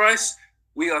Jesus Christ.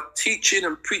 We are teaching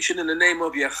and preaching in the name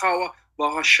of Yahweh,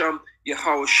 Bahasham,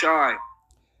 Yahweh Shai.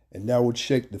 And that would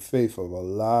shake the faith of a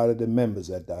lot of the members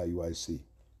at the IUIC.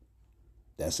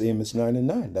 That's Amos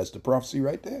 9:9. That's the prophecy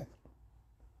right there.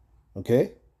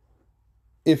 Okay?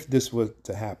 If this was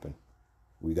to happen,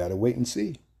 we got to wait and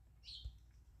see.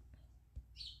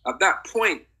 At that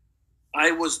point,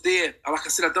 I was there. Like I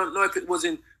said, I don't know if it was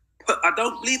in, I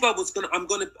don't believe I was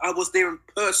I was there in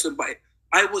person, but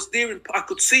I was there I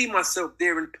could see myself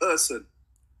there in person.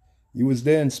 You was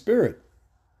there in spirit.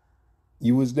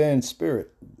 You was there in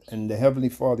spirit. And the Heavenly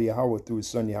Father, Yahweh, through His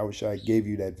Son, Yahweh Shai, gave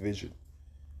you that vision.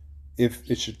 If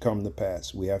it should come to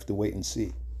pass, we have to wait and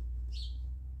see.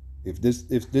 If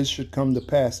this should come to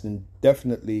pass, then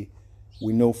definitely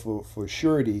we know for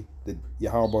surety that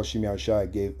Yahweh Bashim Yahweh Shai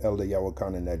gave Elder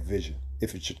Yawachaanan that vision,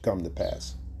 if it should come to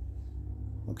pass.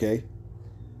 Okay?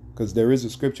 Because there is a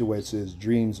scripture where it says,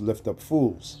 dreams lift up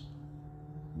fools.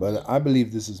 But I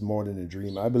believe this is more than a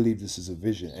dream. I believe this is a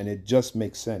vision, and it just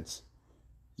makes sense.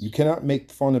 You cannot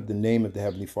make fun of the name of the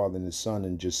Heavenly Father and His Son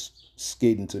and just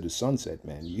skate into the sunset,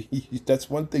 man. That's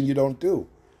one thing you don't do.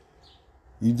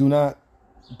 You do not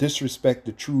disrespect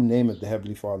the true name of the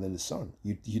Heavenly Father and the Son.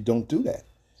 You don't do that.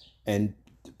 And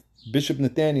Bishop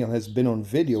Nathaniel has been on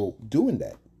video doing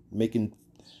that, making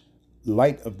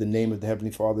light of the name of the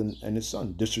Heavenly Father and His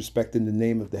Son, disrespecting the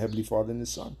name of the Heavenly Father and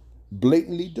His Son,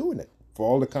 blatantly doing it for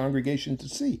all the congregation to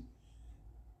see.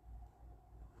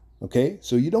 Okay,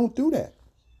 so you don't do that.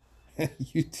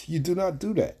 you do not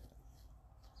do that.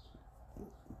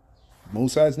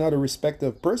 Most High is not a respecter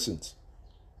of persons,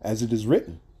 as it is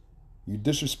written. You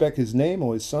disrespect His name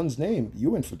or His Son's name,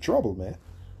 you in for trouble, man.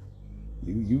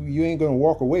 You ain't gonna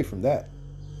walk away from that.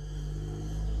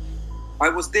 I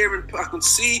was there I could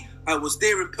see I was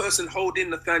there in person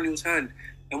holding Nathaniel's hand.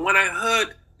 And when I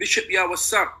heard Bishop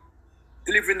Yawachaanan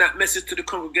delivering that message to the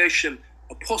congregation,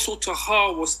 Apostle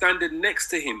Tahar was standing next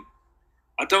to him.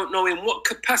 I don't know in what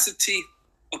capacity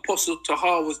Apostle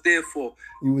Tahar was there for.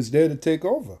 He was there to take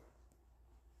over.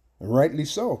 And rightly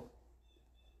so.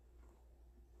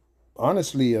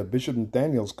 Honestly, Bishop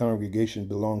Nathaniel's congregation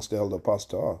belongs to Elder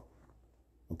Apostle Tahar.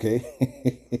 Okay?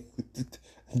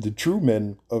 The true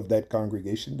men of that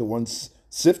congregation, the ones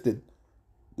sifted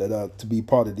that are to be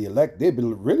part of the elect, they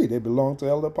belong to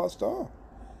Elder Apostle Tahar.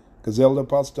 Because Elder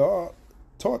Apostle Tahar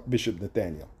taught Bishop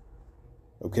Nathaniel.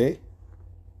 Okay?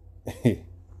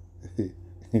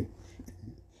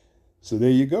 So there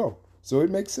you go. So it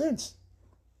makes sense.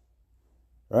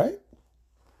 Right?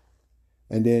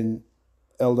 And then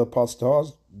Elder Apostle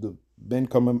Tahar's, the men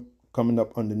coming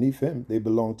up underneath him, they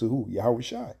belong to who?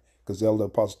 Yahushai. Because Elder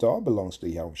Apostle Tahar belongs to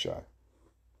Yahushai.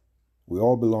 We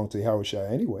all belong to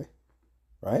Yahushai anyway.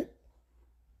 Right?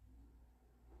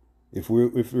 If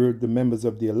we're the members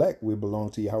of the elect, we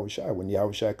belong to Yahushai. When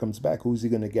Yahushai comes back, who's he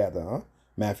going to gather, huh?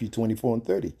 Matthew 24 and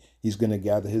 30. He's going to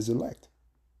gather his elect.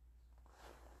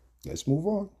 Let's move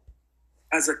on.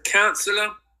 As a counselor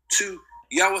to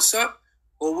Yawachaanan,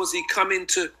 or was he coming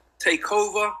to take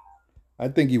over? I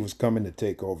think he was coming to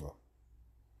take over.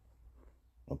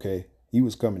 Okay? He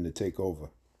was coming to take over.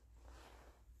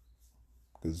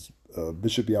 Because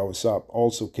Bishop Yawachaanan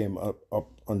also came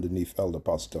up underneath Elder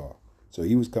Apostle Tahar. So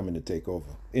he was coming to take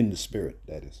over. In the spirit,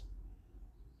 that is.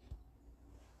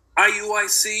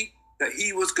 IUIC, that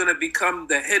he was going to become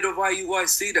the head of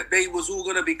IUIC, that they was all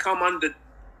going to become under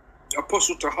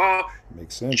Apostle Tahar.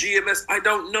 Makes sense. GMS, I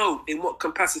don't know in what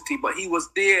capacity, but he was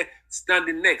there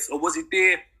standing next. Or was he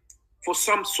there for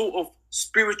some sort of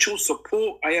spiritual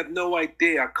support? I have no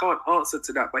idea. I can't answer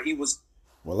to that, but he was.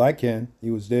 Well, I can. He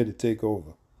was there to take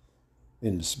over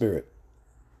in the spirit.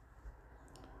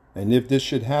 And if this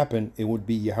should happen, it would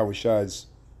be Yahushai's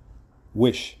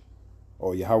wish,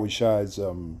 or Yahushai's,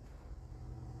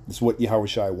 it's what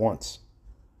Yahushai wants.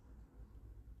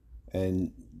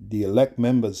 And the elect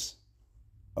members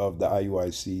of the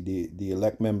IUIC, the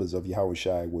elect members of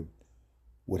Yahushai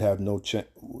would have no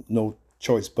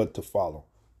choice but to follow.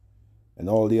 And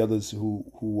all the others who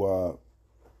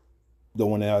don't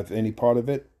want to have any part of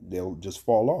it, they'll just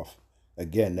fall off.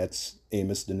 Again, that's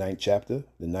Amos, the 9th chapter,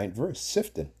 the 9th verse,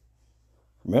 sifting.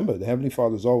 Remember, the Heavenly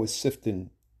Father is always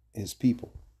sifting his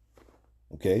people.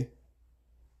 Okay?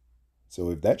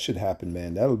 So if that should happen,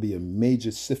 man, that'll be a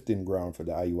major sifting ground for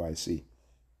the IUIC.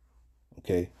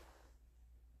 Okay?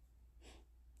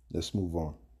 Let's move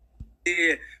on.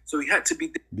 Yeah, so he had to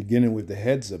be. Beginning with the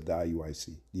heads of the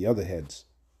IUIC, the other heads.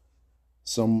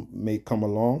 Some may come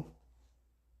along.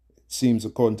 It seems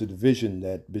according to the vision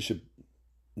that Bishop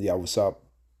Yawachaanan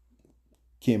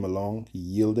came along, he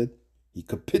yielded, he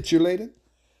capitulated.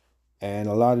 And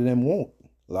a lot of them won't.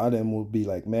 A lot of them will be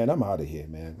like, man, I'm out of here,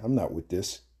 man. I'm not with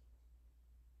this.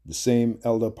 The same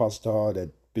Elder Apostle Tahar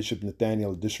that Bishop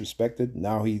Nathaniel disrespected,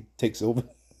 now he takes over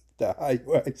the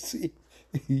IUIC.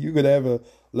 You're going to have a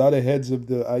lot of heads of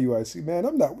the IUIC. Man,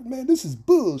 I'm not, man, this is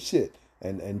bullshit.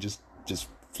 And just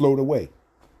float away.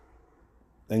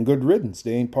 And good riddance.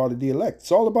 They ain't part of the elect.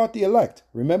 It's all about the elect.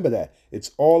 Remember that.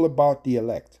 It's all about the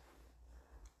elect.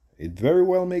 It very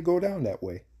well may go down that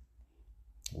way.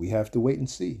 We have to wait and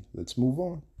see. Let's move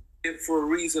on. For a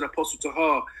reason, Apostle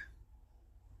Tahar.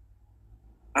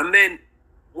 And then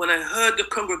when I heard the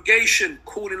congregation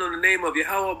calling on the name of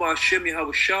Yahweh Ba'Shem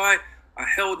Yahushai, I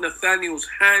held Nathaniel's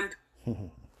hand.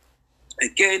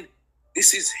 Again,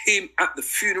 this is him at the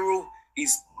funeral.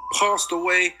 He's passed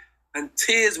away, and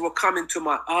tears were coming to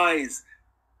my eyes.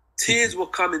 Tears were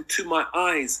coming to my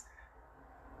eyes.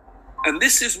 And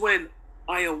this is when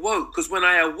I awoke, because when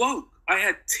I awoke, I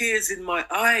had tears in my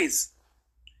eyes.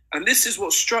 And this is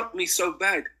what struck me so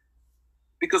bad.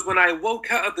 Because when I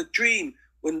woke out of the dream,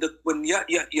 when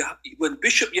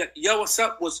Bishop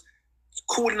Yawachaanan was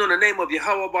calling on the name of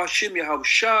Yahweh Ba'Shem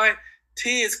Yahushai,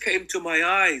 tears came to my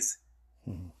eyes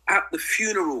at the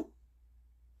funeral.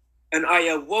 And I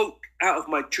awoke out of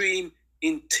my dream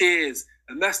in tears.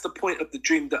 And that's the point of the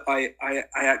dream, that I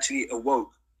actually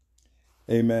awoke.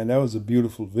 Hey, man, that was a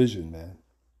beautiful vision, man.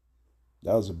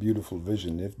 That was a beautiful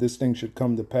vision. If this thing should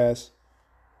come to pass,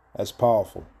 that's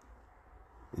powerful.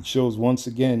 It shows once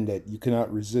again that you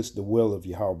cannot resist the will of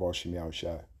Yahweh Ba'Shem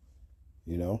Yahushai.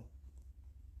 You know?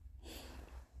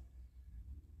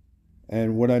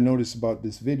 And what I noticed about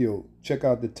this video, check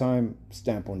out the time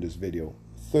stamp on this video.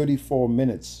 34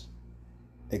 minutes.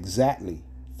 Exactly.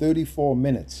 34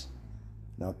 minutes.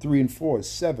 Now 3 and 4 is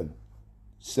 7.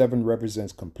 7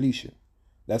 represents completion.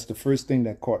 That's the first thing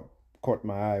that caught caught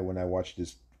my eye when I watched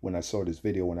this, when I saw this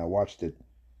video, when I watched it,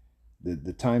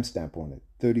 the timestamp on it,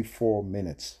 34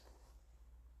 minutes.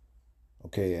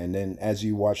 Okay, and then as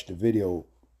you watch the video,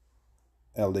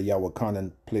 Elder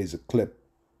Yawachaanan plays a clip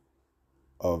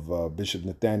of Bishop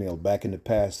Nathaniel back in the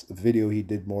past, a video he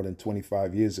did more than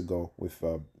 25 years ago with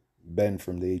Ben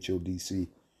from the HODC,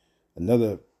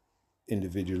 another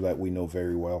individual that we know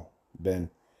very well, Ben.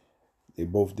 They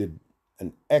both did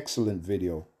an excellent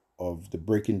video of the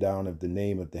breaking down of the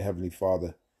name of the Heavenly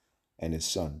Father and his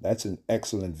Son. That's an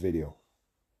excellent video.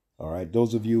 All right,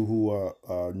 those of you who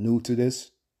are new to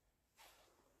this,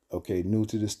 okay, new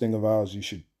to this thing of ours, you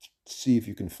should see if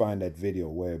you can find that video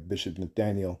where Bishop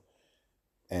Nathaniel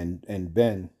and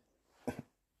Ben,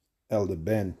 Elder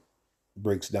Ben,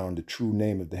 breaks down the true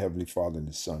name of the Heavenly Father and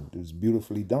his Son. It was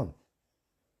beautifully done.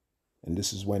 And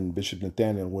this is when Bishop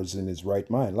Nathaniel was in his right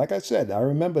mind. Like I said, I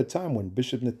remember a time when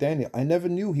Bishop Nathaniel, I never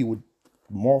knew he would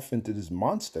morph into this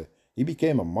monster. He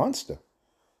became a monster,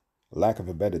 lack of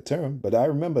a better term. But I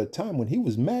remember a time when he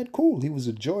was mad cool. He was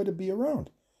a joy to be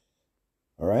around.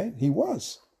 All right? He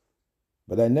was.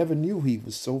 But I never knew he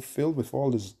was so filled with all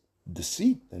this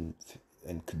deceit and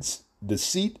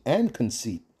deceit and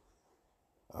conceit.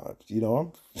 You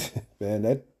know, man,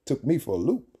 that took me for a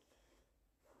loop.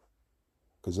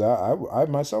 Because I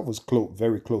myself was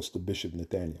very close to Bishop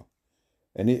Nathaniel,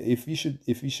 and if you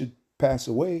should pass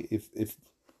away, if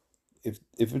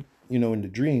it, you know, in the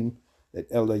dream that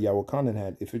Elder Yawachaanan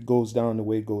had, if it goes down the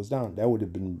way it goes down, that would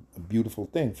have been a beautiful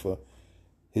thing. For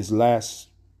his last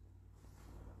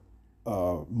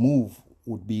move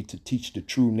would be to teach the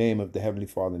true name of the Heavenly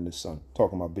Father and the Son.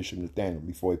 Talking about Bishop Nathaniel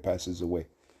before he passes away,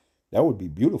 that would be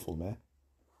beautiful, man.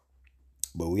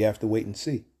 But we have to wait and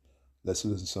see. Let's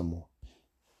listen some more.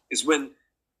 Is when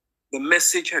the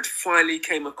message had finally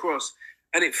came across.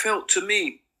 And it felt to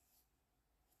me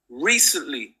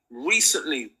recently,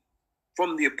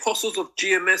 from the apostles of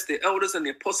GMS, the elders and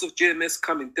the apostles of GMS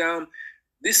coming down,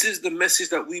 this is the message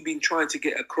that we've been trying to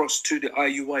get across to the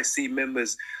IUIC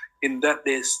members, in that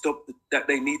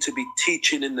they need to be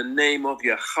teaching in the name of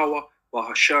Yahweh,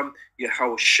 Bahasham,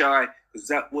 Yahweh Shai, because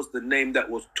that was the name that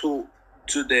was taught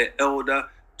to their elder,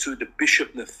 to the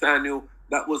Bishop Nathaniel.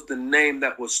 That was the name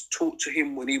that was taught to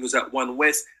him when he was at One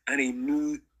West, and he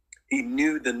knew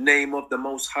the name of the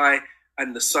Most High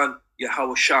and the Son,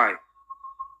 Yahweh Shai.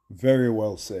 Very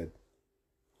well said.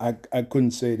 I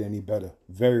couldn't say it any better.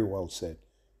 Very well said.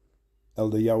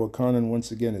 Elder Yawachaanan,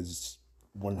 once again, is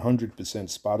 100%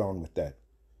 spot on with that.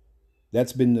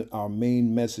 That's been our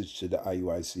main message to the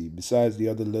IUIC. Besides the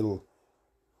other little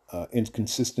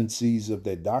inconsistencies of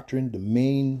their doctrine, the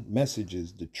main message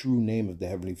is the true name of the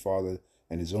Heavenly Father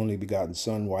and his only begotten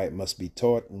Son, why it must be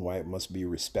taught and why it must be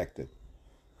respected.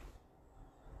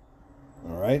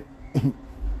 All right?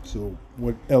 So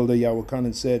what Elder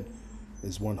Yawachaanan said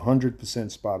is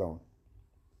 100% spot on.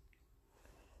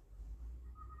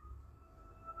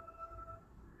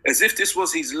 As if this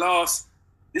was the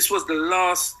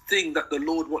last thing that the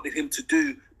Lord wanted him to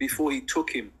do before he took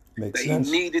him. Makes that sense.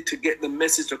 He needed to get the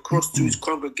message across to his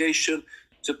congregation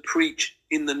to preach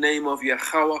in the name of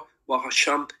Yahweh,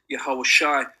 Bahasham, Yahweh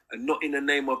Shai, and not in the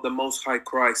name of the Most High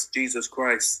Christ, Jesus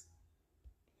Christ.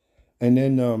 And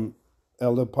then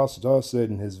Elder Pastor said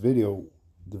in his video,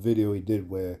 the video he did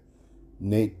where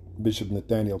Bishop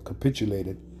Nathaniel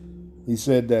capitulated, he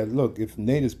said that, look, if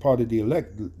Nate is part of the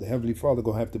elect, the Heavenly Father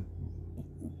going to have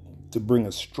to bring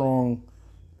a strong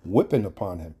whipping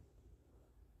upon him.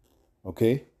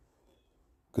 Okay?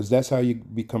 Because that's how you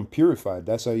become purified.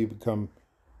 That's how you become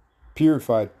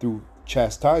purified, through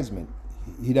chastisement.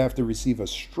 He'd have to receive a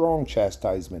strong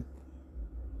chastisement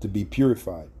to be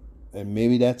purified. And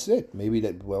maybe that's it. Maybe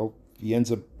that, well, he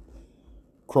ends up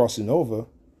crossing over.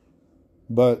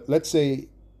 But let's say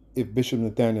if Bishop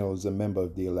Nathaniel is a member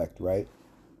of the elect, right?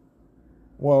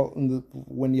 Well,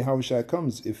 when Yahushua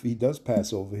comes, if he does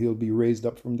pass over, he'll be raised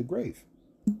up from the grave.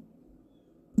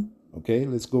 Okay,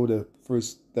 let's go to 1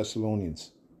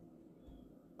 Thessalonians.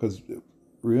 Because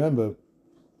remember,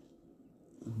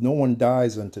 no one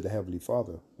dies unto the Heavenly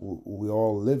Father. We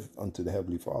all live unto the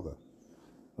Heavenly Father.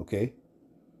 Okay?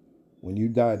 When you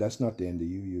die, that's not the end of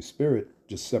you. Your spirit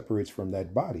just separates from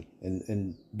that body.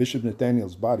 And Bishop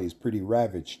Nathaniel's body is pretty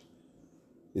ravaged.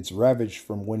 It's ravaged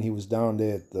from when he was down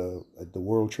there at the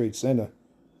World Trade Center.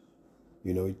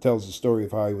 You know, he tells the story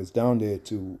of how he was down there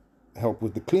to help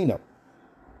with the cleanup.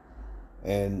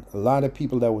 And a lot of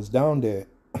people that was down there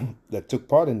that took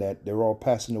part in that, they're all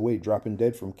passing away, dropping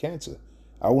dead from cancer.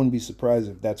 I wouldn't be surprised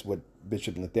if that's what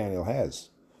Bishop Nathaniel has.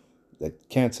 That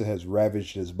cancer has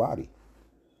ravaged his body,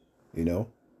 you know,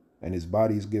 and his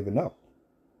body is given up.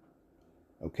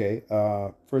 Okay,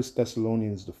 First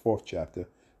Thessalonians, the 4th chapter.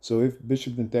 So if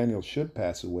Bishop Nathaniel should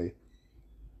pass away,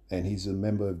 and he's a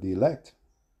member of the elect,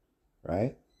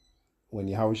 right? When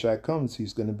Yahushua comes,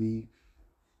 he's going to be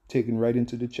taken right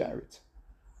into the chariot,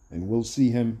 and we'll see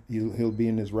him. He'll be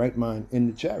in his right mind in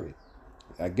the chariot.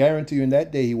 I guarantee you, in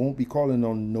that day, he won't be calling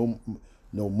on no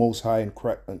most high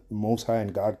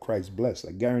and God Christ blessed.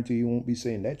 I guarantee you won't be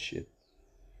saying that shit.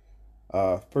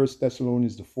 First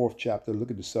Thessalonians, the 4th chapter. Look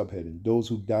at the subheading: those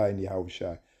who die in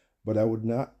Yahushua. But I would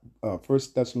not.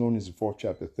 First Thessalonians, the 4th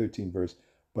chapter, 13 verse.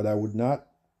 But I would not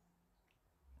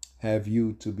have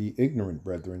you to be ignorant,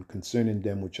 brethren, concerning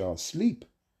them which are asleep,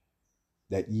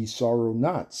 that ye sorrow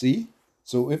not. See?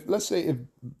 So if, let's say, if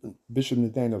Bishop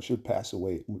Nathaniel should pass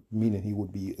away, meaning he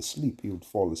would be asleep, he would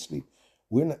fall asleep.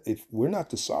 We're not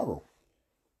to sorrow.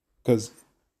 Because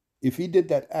if he did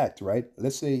that act, right?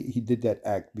 Let's say he did that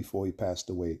act before he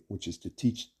passed away, which is to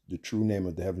teach the true name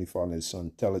of the Heavenly Father and His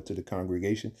Son, tell it to the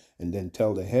congregation, and then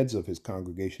tell the heads of his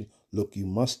congregation, look, you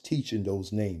must teach in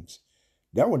those names.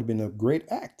 That would have been a great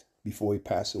act before he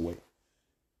passed away.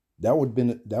 That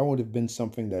would have been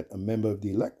something that a member of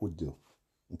the elect would do.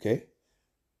 Okay?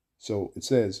 So it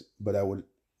says, but I would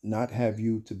not have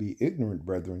you to be ignorant,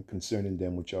 brethren, concerning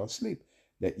them which are asleep,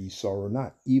 that ye sorrow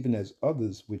not, even as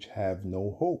others which have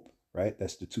no hope. Right?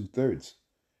 That's the 2/3.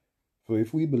 For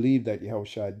if we believe that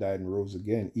Yahushua died and rose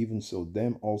again, even so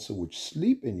them also which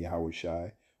sleep in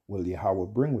Yahushua will Yahweh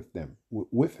bring with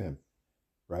him.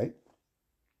 Right?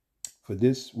 For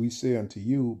this we say unto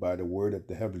you by the word of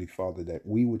the Heavenly Father, that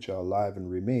we which are alive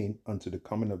and remain unto the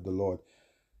coming of the Lord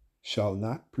shall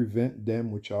not prevent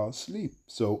them which are asleep.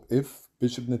 So if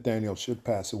Bishop Nathaniel should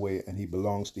pass away and he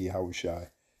belongs to Yahushua,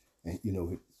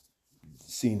 and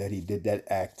seeing that he did that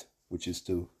act, which is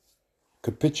to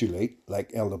capitulate,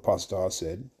 like Elder Pastor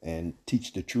said, and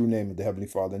teach the true name of the Heavenly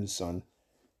Father and the Son,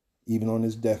 even on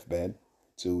his deathbed,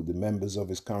 to the members of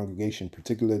his congregation,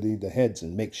 particularly the heads,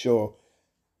 and make sure,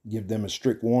 give them a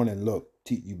strict warning. Look,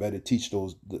 you better teach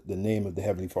the name of the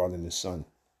Heavenly Father and the Son,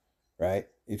 right?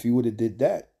 If he would have did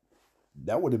that,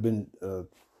 that would have been,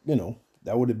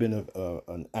 that would have been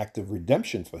an act of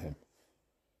redemption for him.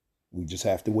 We just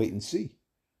have to wait and see.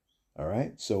 All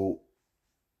right. So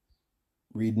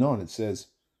reading on, it says,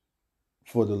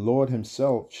 for the Lord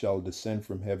himself shall descend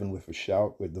from heaven with a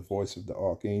shout, with the voice of the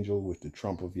archangel, with the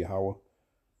trump of Yahweh,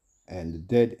 and the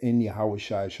dead in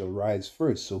Yahushua shall rise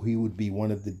first. So he would be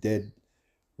one of the dead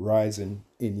rising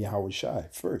in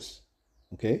Yahushua first.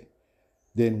 Okay.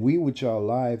 Then we which are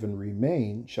alive and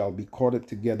remain shall be caught up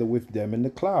together with them in the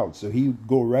clouds. So he would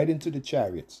go right into the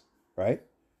chariots, right?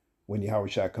 When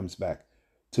Yahushua comes back,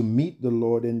 to meet the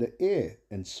Lord in the air,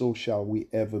 and so shall we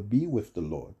ever be with the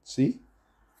Lord. See?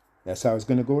 That's how it's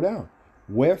going to go down.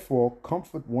 Wherefore,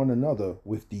 comfort one another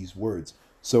with these words.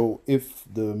 So if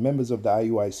the members of the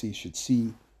IUIC should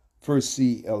first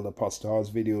see Elder Pastor's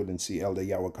video, then see Elder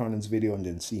Yawachaanan's video, and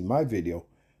then see my video,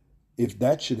 if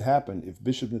that should happen, if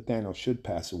Bishop Nathaniel should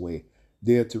pass away,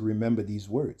 they are to remember these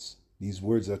words. These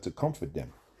words are to comfort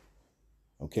them.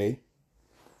 Okay?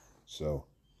 So,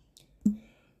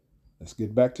 let's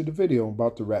get back to the video. I'm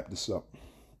about to wrap this up.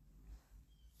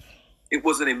 It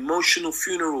was an emotional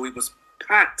funeral. It was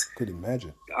packed. Could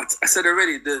imagine. I said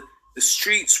already, the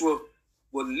streets were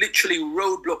literally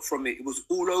roadblocked from it. It was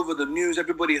all over the news.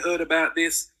 Everybody heard about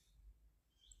this.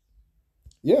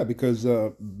 Yeah, because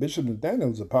Bishop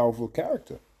Nathaniel is a powerful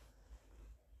character.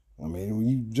 I mean, when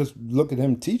you just look at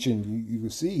him teaching, you can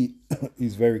see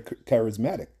he's very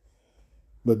charismatic.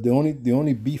 But the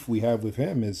only beef we have with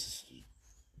him is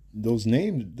those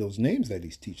names that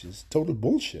he's teaching. It's total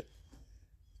bullshit.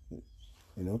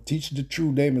 Teach the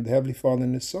true name of the Heavenly Father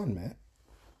and His Son, man.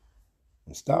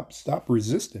 And stop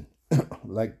resisting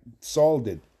like Saul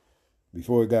did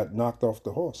before he got knocked off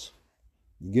the horse.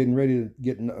 You're getting ready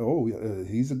to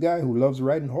he's a guy who loves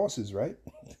riding horses, right?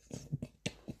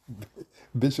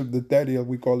 Bishop Nathaniel,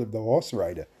 we call him the horse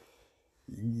rider.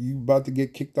 You about to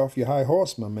get kicked off your high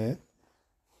horse, my man.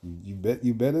 You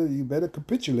better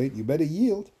capitulate. You better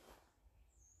yield.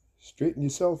 Straighten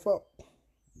yourself up.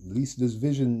 At least this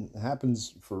vision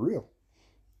happens for real.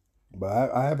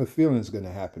 But I have a feeling it's going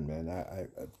to happen, man.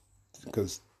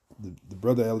 Because the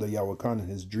brother Elder Yawachaanan,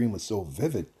 his dream was so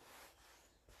vivid.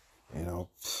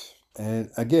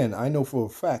 And again, I know for a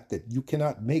fact that you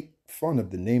cannot make fun of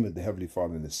the name of the Heavenly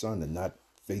Father and the Son and not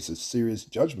face a serious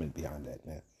judgment behind that,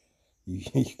 man. You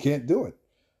can't do it.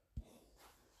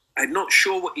 I'm not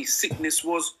sure what his sickness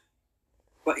was,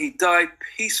 but he died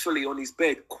peacefully on his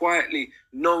bed, quietly,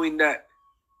 knowing that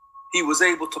he was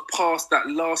able to pass that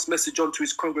last message on to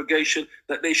his congregation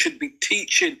that they should be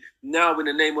teaching now in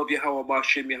the name of Yahweh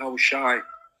Bashem, Yahweh Shai.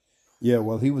 Yeah,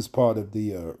 well, he was part of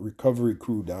the recovery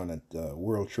crew down at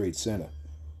World Trade Center.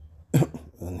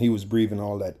 And he was breathing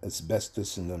all that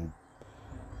asbestos and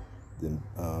them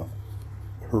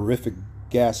horrific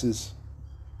gases,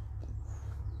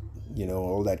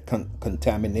 all that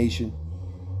contamination.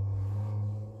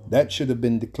 That should have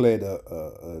been declared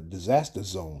a disaster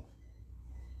zone.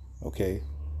 Okay?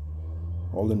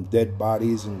 All them dead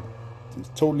bodies, and it's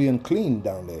totally unclean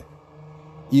down there.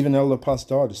 Even Elder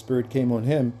Pastor, the Spirit came on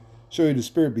him. Show you the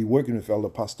Spirit be working with Elder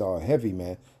Pastor heavy,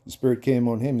 man. The Spirit came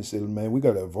on him and said, man, we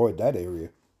got to avoid that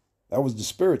area. That was the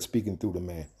Spirit speaking through the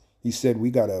man. He said, we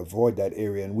got to avoid that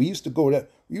area. And we used to go there.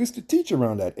 We used to teach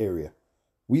around that area.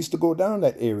 We used to go down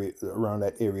that area, around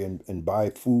that area, and buy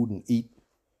food and eat.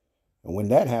 And when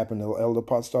that happened, the Elder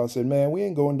Pastor said, man, we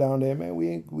ain't going down there, man. We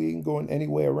ain't going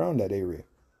anywhere around that area.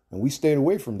 And we stayed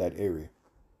away from that area.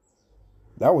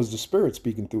 That was the Spirit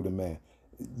speaking through the man.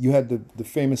 You had the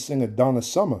famous singer Donna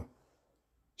Summer.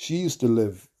 She used to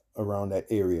live around that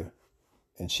area,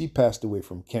 and she passed away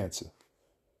from cancer.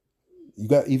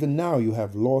 Even now you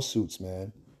have lawsuits,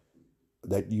 man,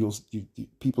 that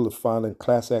people are filing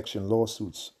class action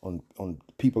lawsuits on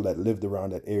people that lived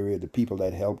around that area, the people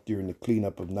that helped during the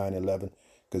cleanup of 9/11,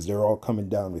 because they're all coming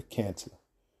down with cancer.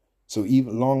 So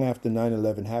even long after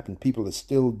 9/11 happened, people are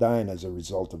still dying as a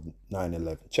result of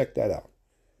 9/11. Check that out.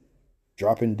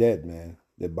 Dropping dead, man.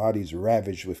 Their bodies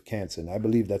ravaged with cancer. And I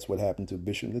believe that's what happened to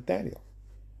Bishop Nathaniel.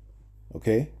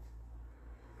 Okay?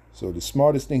 So the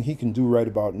smartest thing he can do right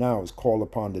about now is call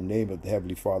upon the name of the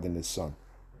Heavenly Father and His Son.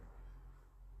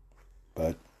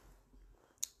 But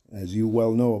as you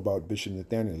well know about Bishop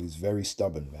Nathaniel, he's very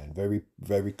stubborn, man. Very,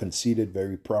 very conceited,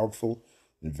 very proudful,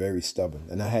 and very stubborn.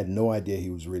 And I had no idea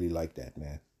he was really like that,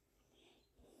 man.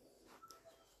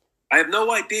 I have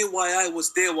no idea why I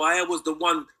was there, why I was the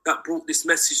one that brought this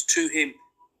message to him.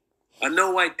 I have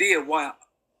no idea why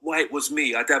it was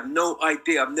me. I'd have no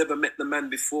idea. I've never met the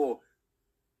man before.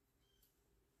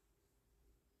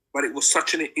 But it was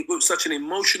such an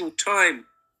emotional time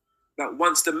that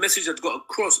once the message had got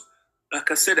across, like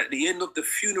I said, at the end of the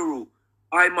funeral,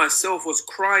 I myself was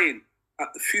crying at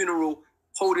the funeral,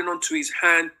 holding onto his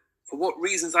hand. For what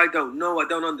reasons, I don't know. I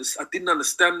didn't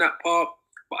understand that part.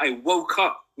 But I woke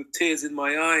up with tears in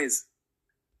my eyes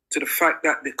to the fact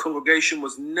that the congregation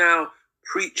was now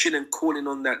preaching and calling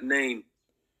on that name.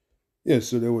 Yeah,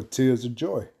 so there were tears of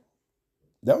joy.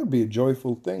 That would be a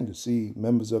joyful thing to see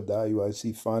members of the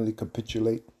IUIC finally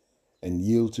capitulate and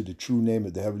yield to the true name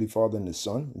of the Heavenly Father and the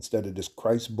Son instead of this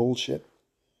Christ bullshit.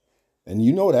 And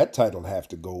you know that title have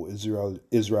to go, Israel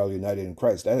United in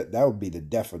Christ. That would be the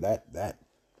death of that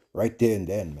right there and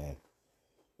then, man.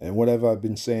 And whatever I've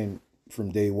been saying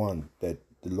from day one, that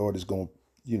the Lord is going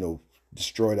to,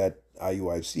 destroy that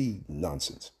IUIC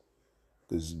nonsense.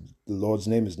 Because the Lord's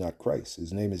name is not Christ.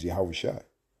 His name is Yawachaanan.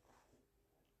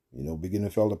 Beginning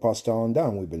with Elder Pastor on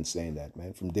down, we've been saying that,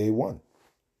 man, from day one.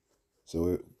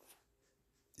 So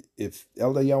if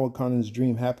Elder Yawachaanan's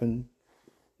dream happened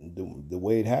the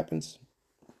way it happens,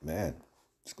 man,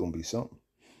 it's going to be something.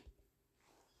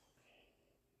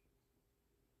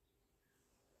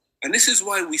 And this is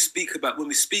why when we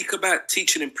speak about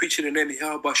teaching and preaching the name of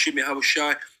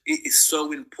Yahweh, it is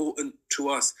so important to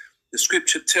us. The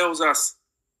scripture tells us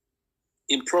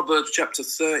in Proverbs chapter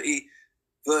 30,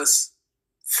 verse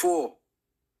 4,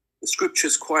 the scripture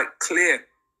is quite clear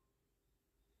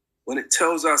when it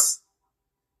tells us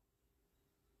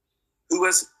who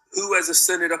has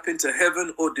ascended up into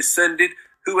heaven or descended,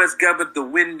 who has gathered the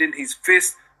wind in his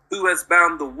fist, who has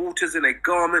bound the waters in a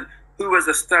garment, who has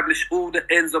established all the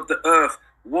ends of the earth.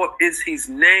 What is his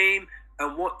name,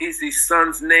 and what is his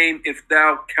son's name, if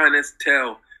thou canst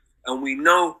tell? And we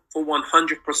know for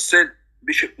 100%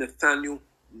 Bishop Nathaniel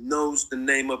knows the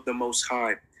name of the Most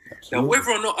High. Absolutely. Now,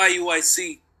 whether or not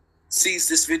IUIC sees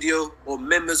this video or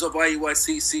members of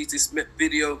IUIC sees this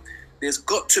video, there's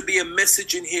got to be a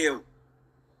message in here.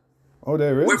 Oh,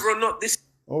 there is. Whether or not this...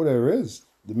 Oh, there is.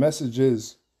 The message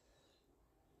is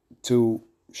to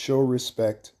show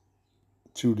respect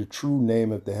to the true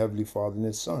name of the Heavenly Father and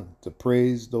His Son, to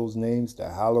praise those names, to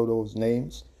hallow those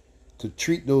names, to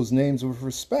treat those names with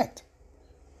respect,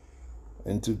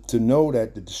 and to know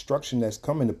that the destruction that's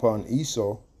coming upon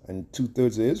Esau and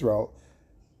 2/3 of Israel,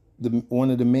 one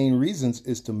of the main reasons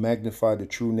is to magnify the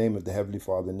true name of the Heavenly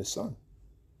Father and the Son.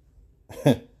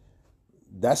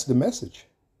 That's the message.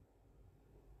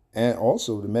 And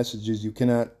also the message is you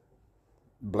cannot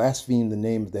blaspheme the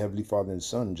name of the Heavenly Father and the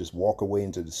Son and just walk away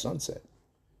into the sunset.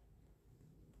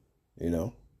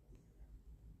 The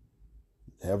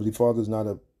Heavenly Father is not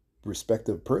a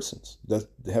respecter of persons. The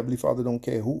Heavenly Father don't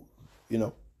care who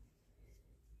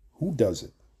does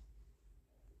it.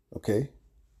 Okay,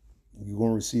 you're going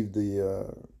to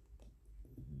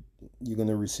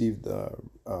receive the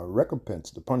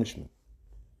recompense, the punishment.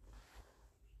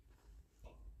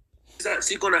 Is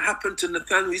actually going to happen to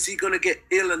Nathaniel? Is he going to get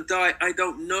ill and die? I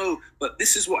don't know. But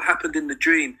this is what happened in the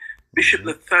dream. Bishop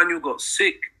Nathaniel got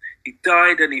sick. He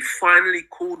died, and he finally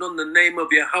called on the name of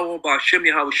Yahweh B'Hashem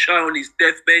Yahushua on his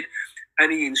deathbed,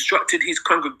 and he instructed his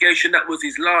congregation. That was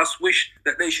his last wish,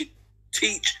 that they should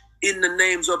teach in the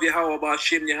names of Yahweh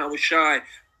B'Hashem Yahushua.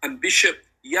 And Bishop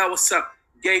Yawachaanan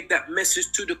gave that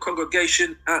message to the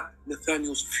congregation at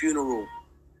Nathaniel's funeral.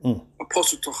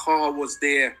 Apostle Tahar was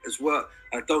there as well.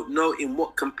 I don't know in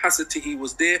what capacity he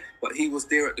was there, but he was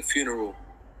there at the funeral.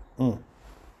 I'm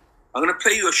going to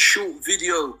play you a short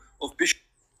video of Bishop.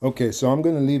 Okay, so I'm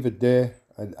going to leave it there.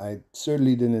 I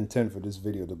certainly didn't intend for this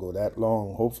video to go that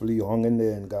long. Hopefully you hung in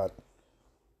there and got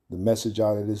the message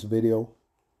out of this video.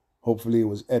 Hopefully it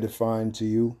was edifying to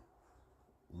you,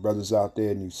 brothers out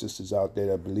there and you sisters out there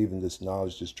that believe in this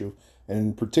knowledge, this truth. And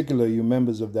in particular, you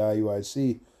members of the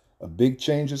IUIC, a big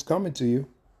change is coming to you.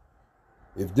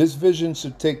 If this vision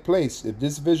should take place, if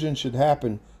this vision should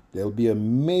happen, there'll be a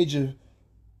major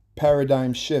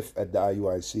paradigm shift at the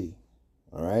IUIC.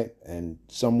 All right? And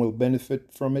some will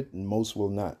benefit from it and most will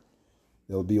not.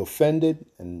 They'll be offended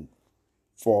and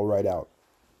fall right out.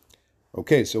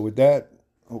 Okay, so with that,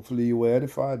 hopefully you were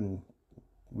edified and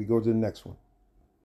we go to the next one.